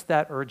just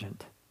that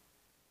urgent.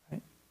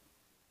 Right?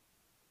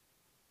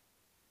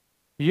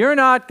 You're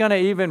not going to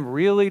even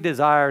really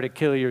desire to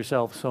kill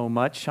yourself so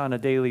much on a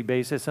daily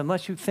basis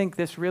unless you think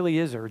this really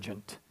is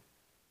urgent.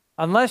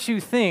 Unless you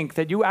think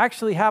that you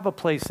actually have a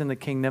place in the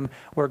kingdom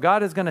where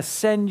God is going to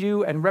send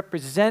you and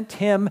represent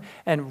Him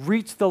and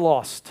reach the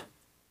lost.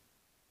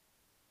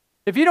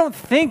 If you don't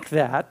think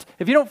that,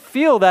 if you don't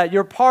feel that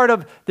you're part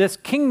of this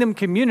kingdom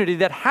community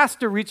that has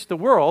to reach the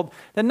world,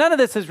 then none of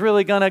this is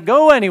really going to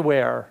go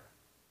anywhere.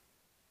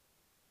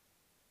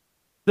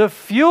 The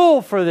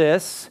fuel for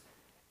this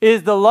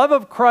is the love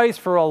of Christ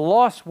for a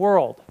lost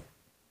world.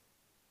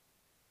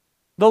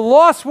 The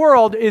lost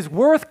world is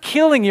worth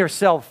killing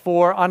yourself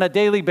for on a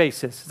daily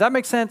basis. Does that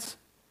make sense?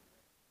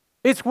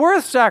 It's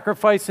worth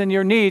sacrificing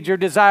your needs, your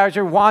desires,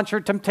 your wants,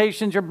 your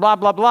temptations, your blah,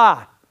 blah,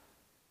 blah.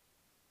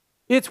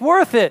 It's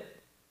worth it.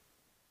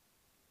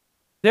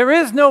 There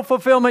is no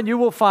fulfillment you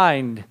will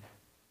find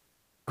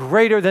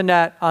greater than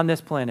that on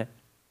this planet.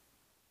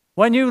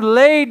 When you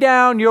lay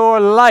down your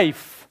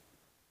life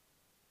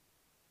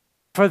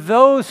for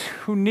those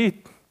who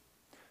need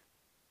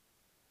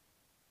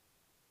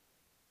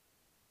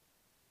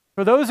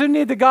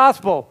the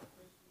gospel.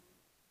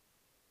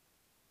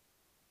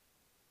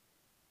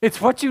 It's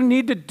what you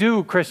need to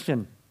do,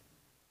 Christian.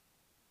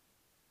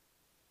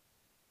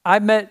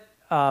 I've met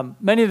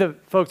many of the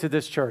folks at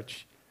this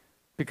church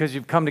because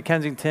you've come to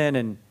Kensington,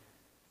 and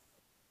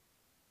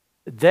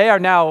they are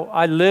now,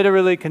 I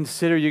literally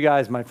consider you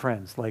guys my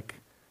friends. Like,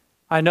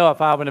 I know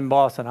if I was in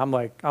Boston,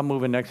 I'm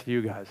moving next to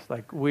you guys.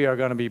 Like, we are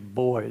going to be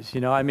boys,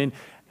 you know? I mean,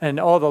 and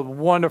all the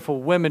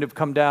wonderful women who've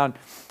come down.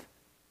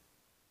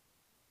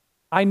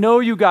 I know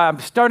you guys. I'm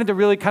starting to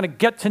really kind of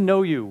get to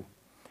know you.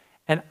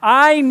 And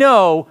I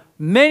know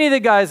many of the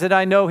guys that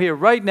I know here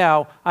right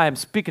now, I am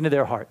speaking to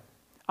their heart.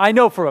 I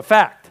know for a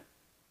fact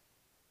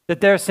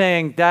that they're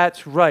saying,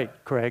 that's right,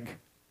 Craig.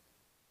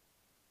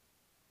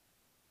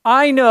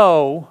 I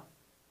know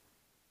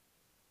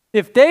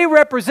if they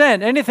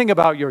represent anything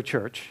about your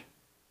church,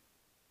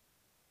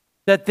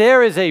 that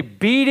there is a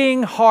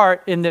beating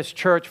heart in this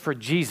church for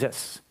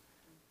Jesus.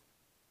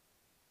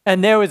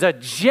 And there was a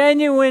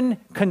genuine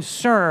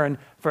concern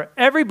for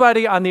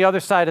everybody on the other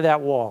side of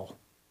that wall.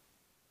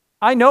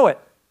 I know it.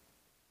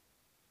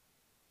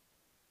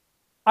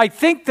 I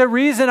think the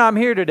reason I'm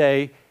here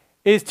today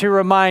is to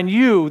remind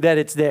you that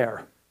it's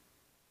there.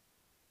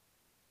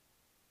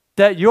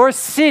 That your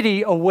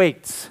city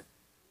awaits.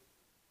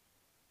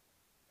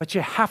 But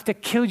you have to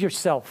kill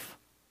yourself.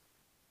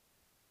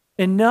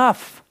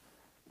 Enough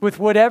with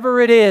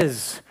whatever it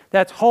is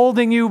that's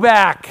holding you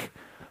back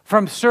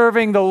from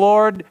serving the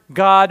Lord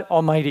God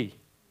Almighty.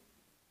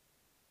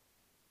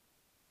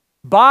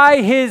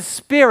 By His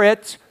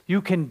Spirit,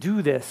 you can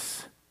do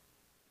this.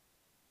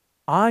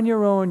 On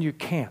your own, you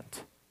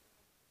can't.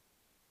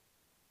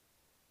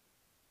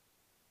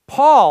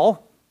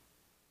 Paul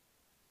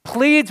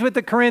pleads with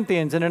the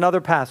Corinthians in another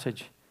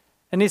passage,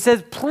 and he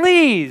says,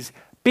 please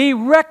be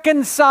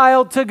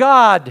reconciled to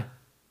God.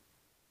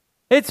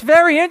 It's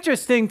very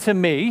interesting to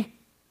me.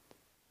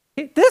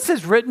 This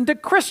is written to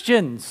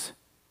Christians.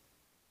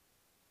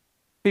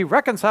 Be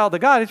reconciled to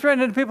God. It's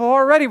written to people who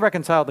are already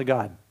reconciled to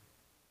God.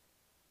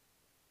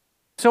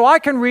 So I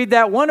can read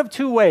that one of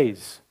two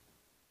ways.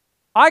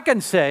 I can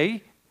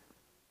say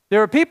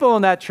there are people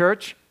in that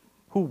church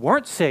who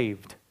weren't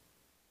saved,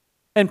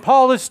 and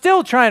Paul is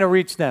still trying to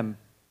reach them.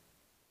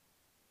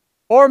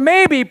 Or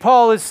maybe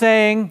Paul is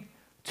saying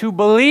to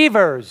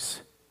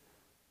believers,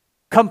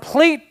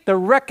 complete the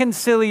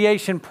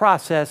reconciliation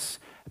process.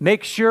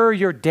 Make sure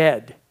you're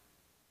dead.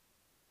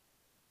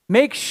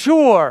 Make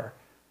sure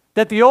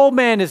that the old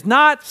man is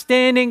not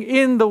standing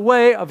in the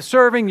way of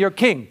serving your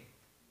king.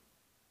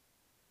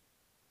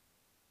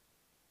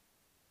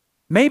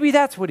 Maybe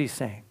that's what he's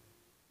saying.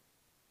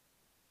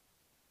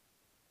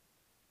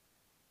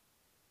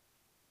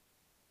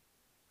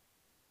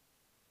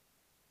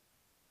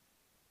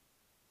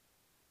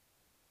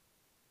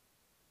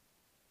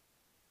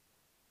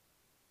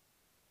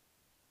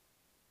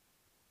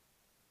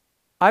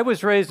 I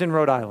was raised in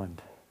Rhode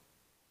Island.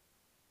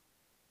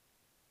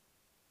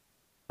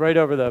 Right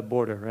over the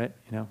border, right?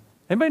 You know.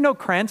 Anybody know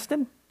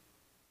Cranston?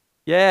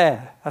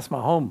 Yeah, that's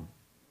my home.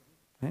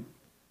 Right?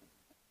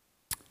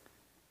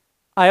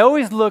 I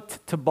always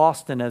looked to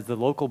Boston as the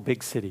local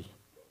big city.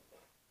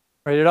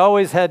 Right? It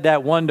always had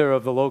that wonder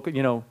of the local,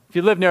 you know, if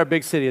you live near a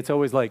big city, it's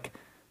always like,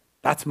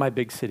 that's my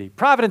big city.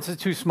 Providence is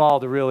too small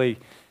to really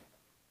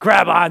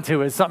grab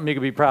onto as something you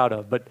can be proud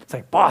of, but it's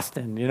like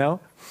Boston, you know?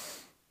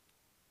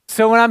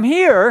 So when I'm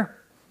here,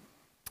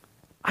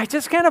 I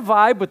just kind of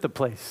vibe with the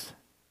place.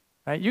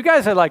 Right? You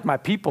guys are like my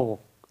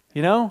people,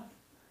 you know?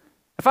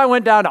 If I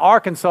went down to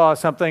Arkansas or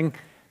something,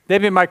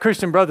 they'd be my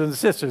Christian brothers and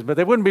sisters, but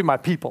they wouldn't be my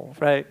people,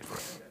 right?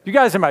 You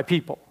guys are my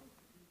people.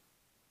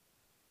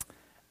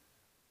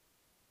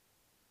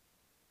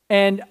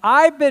 And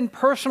I've been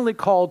personally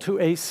called to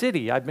a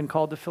city. I've been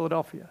called to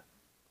Philadelphia.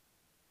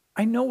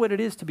 I know what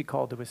it is to be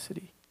called to a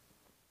city.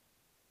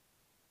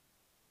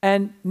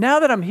 And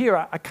now that I'm here,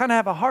 I kind of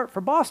have a heart for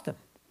Boston,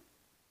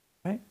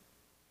 right?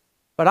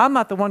 But I'm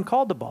not the one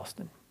called to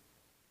Boston.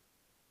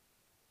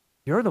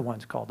 You're the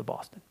ones called to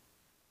Boston.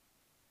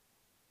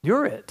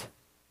 You're it,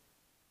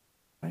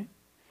 right?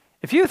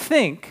 If you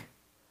think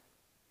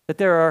that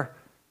there are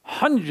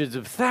hundreds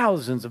of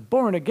thousands of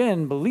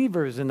born-again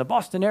believers in the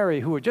Boston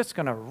area who are just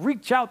going to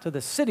reach out to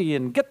the city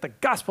and get the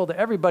gospel to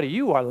everybody,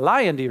 you are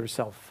lying to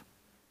yourself.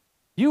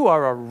 You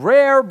are a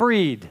rare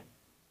breed.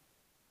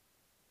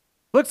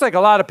 Looks like a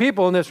lot of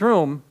people in this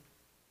room.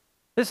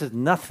 This is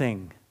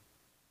nothing.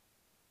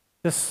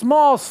 The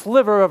small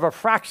sliver of a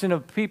fraction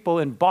of people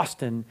in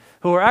Boston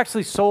who are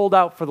actually sold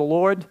out for the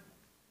Lord,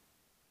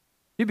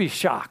 you'd be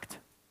shocked.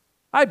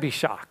 I'd be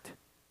shocked.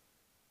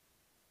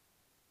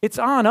 It's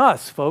on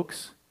us,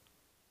 folks.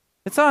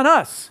 It's on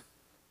us.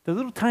 The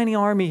little tiny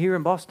army here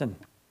in Boston,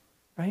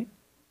 right?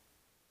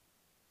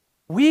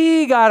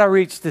 We got to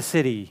reach the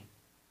city.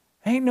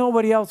 Ain't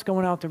nobody else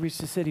going out to reach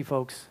the city,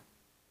 folks.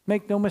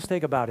 Make no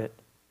mistake about it.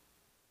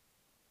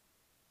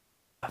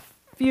 A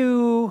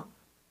few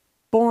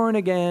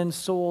born-again,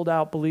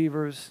 sold-out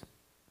believers.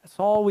 That's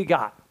all we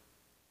got.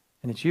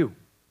 And it's you.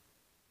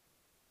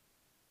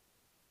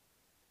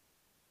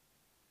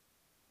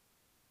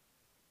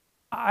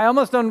 I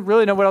almost don't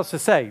really know what else to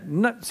say.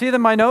 See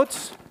them, my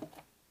notes?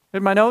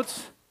 Here's my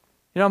notes.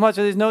 You know how much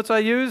of these notes I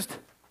used?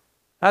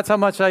 That's how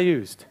much I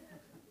used.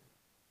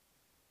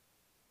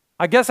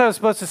 I guess I was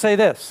supposed to say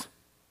this.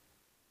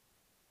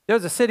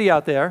 There's a city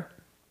out there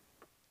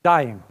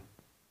dying.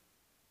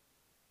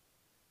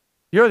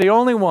 You're the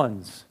only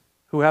ones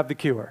who have the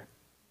cure.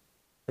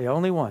 The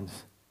only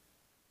ones.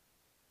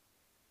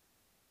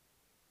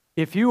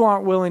 If you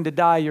aren't willing to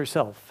die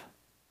yourself,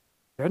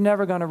 you're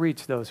never going to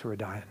reach those who are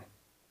dying.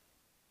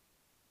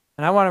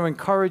 And I want to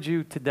encourage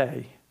you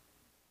today.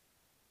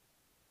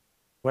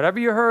 Whatever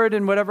you heard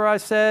and whatever I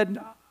said,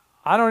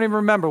 I don't even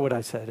remember what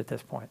I said at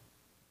this point.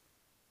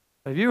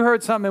 If you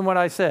heard something in what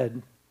I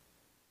said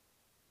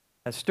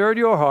that stirred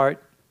your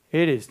heart,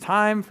 it is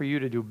time for you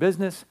to do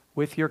business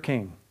with your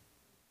king.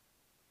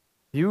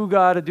 You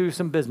got to do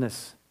some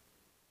business.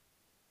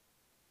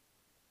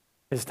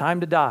 It's time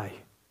to die.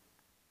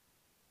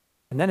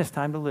 And then it's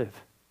time to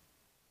live.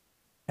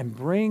 And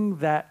bring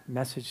that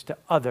message to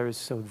others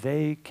so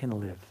they can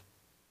live.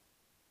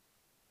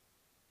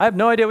 I have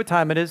no idea what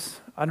time it is.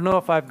 I don't know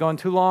if I've gone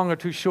too long or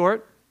too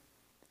short.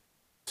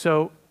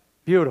 So,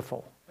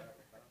 beautiful.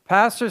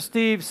 Pastor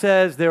Steve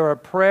says there's a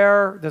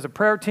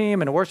prayer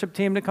team and a worship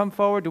team to come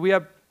forward. Do we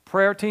have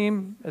prayer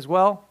team as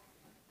well?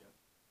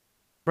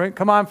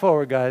 Come on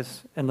forward,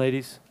 guys and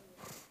ladies.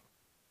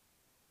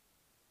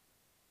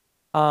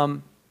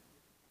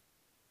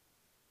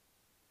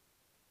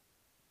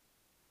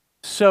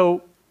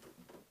 So,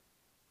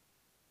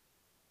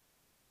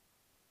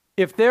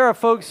 if there are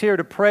folks here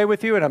to pray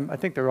with you, and I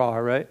think there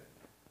are, right?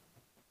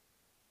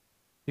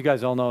 You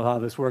guys all know how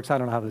this works. I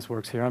don't know how this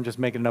works here. I'm just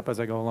making it up as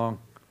I go along.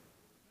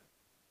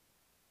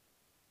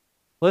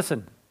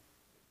 Listen.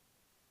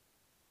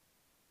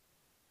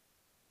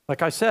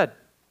 Like I said,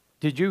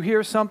 did you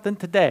hear something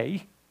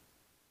today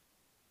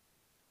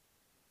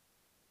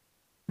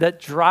that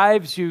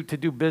drives you to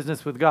do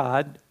business with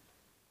God?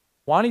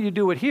 Why don't you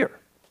do it here?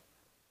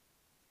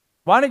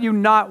 Why don't you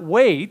not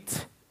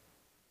wait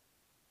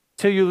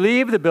till you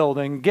leave the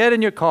building, get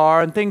in your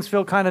car, and things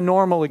feel kind of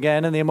normal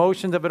again, and the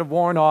emotions of it have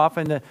worn off,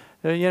 and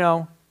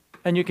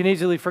and you can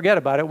easily forget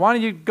about it. Why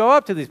don't you go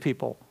up to these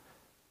people?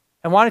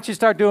 And why don't you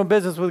start doing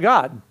business with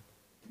God?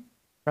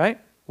 Right?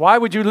 Why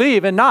would you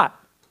leave and not?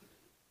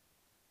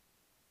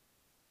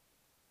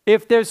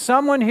 If there's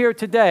someone here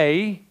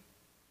today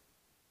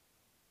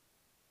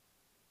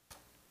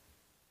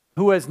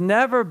who has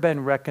never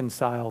been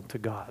reconciled to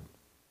God,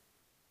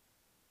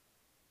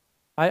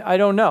 I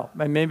don't know.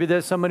 Maybe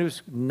there's someone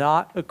who's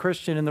not a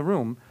Christian in the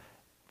room.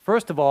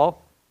 First of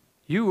all,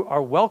 you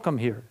are welcome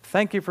here.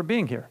 Thank you for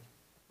being here.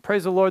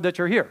 Praise the Lord that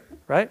you're here,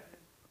 right?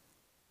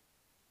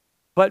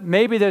 But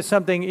maybe there's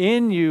something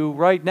in you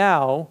right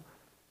now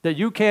that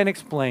you can't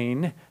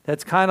explain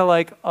that's kind of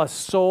like a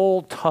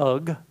soul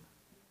tug.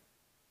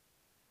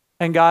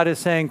 And God is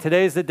saying,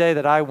 today's the day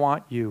that I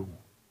want you.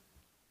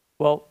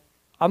 Well,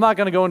 I'm not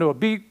going to go into a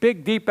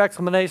big, deep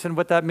explanation of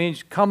what that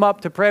means. Come up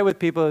to pray with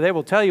people, and they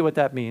will tell you what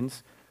that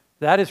means.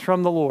 That is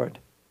from the Lord.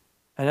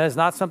 And that is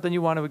not something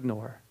you want to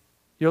ignore.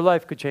 Your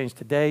life could change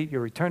today.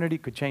 Your eternity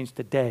could change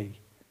today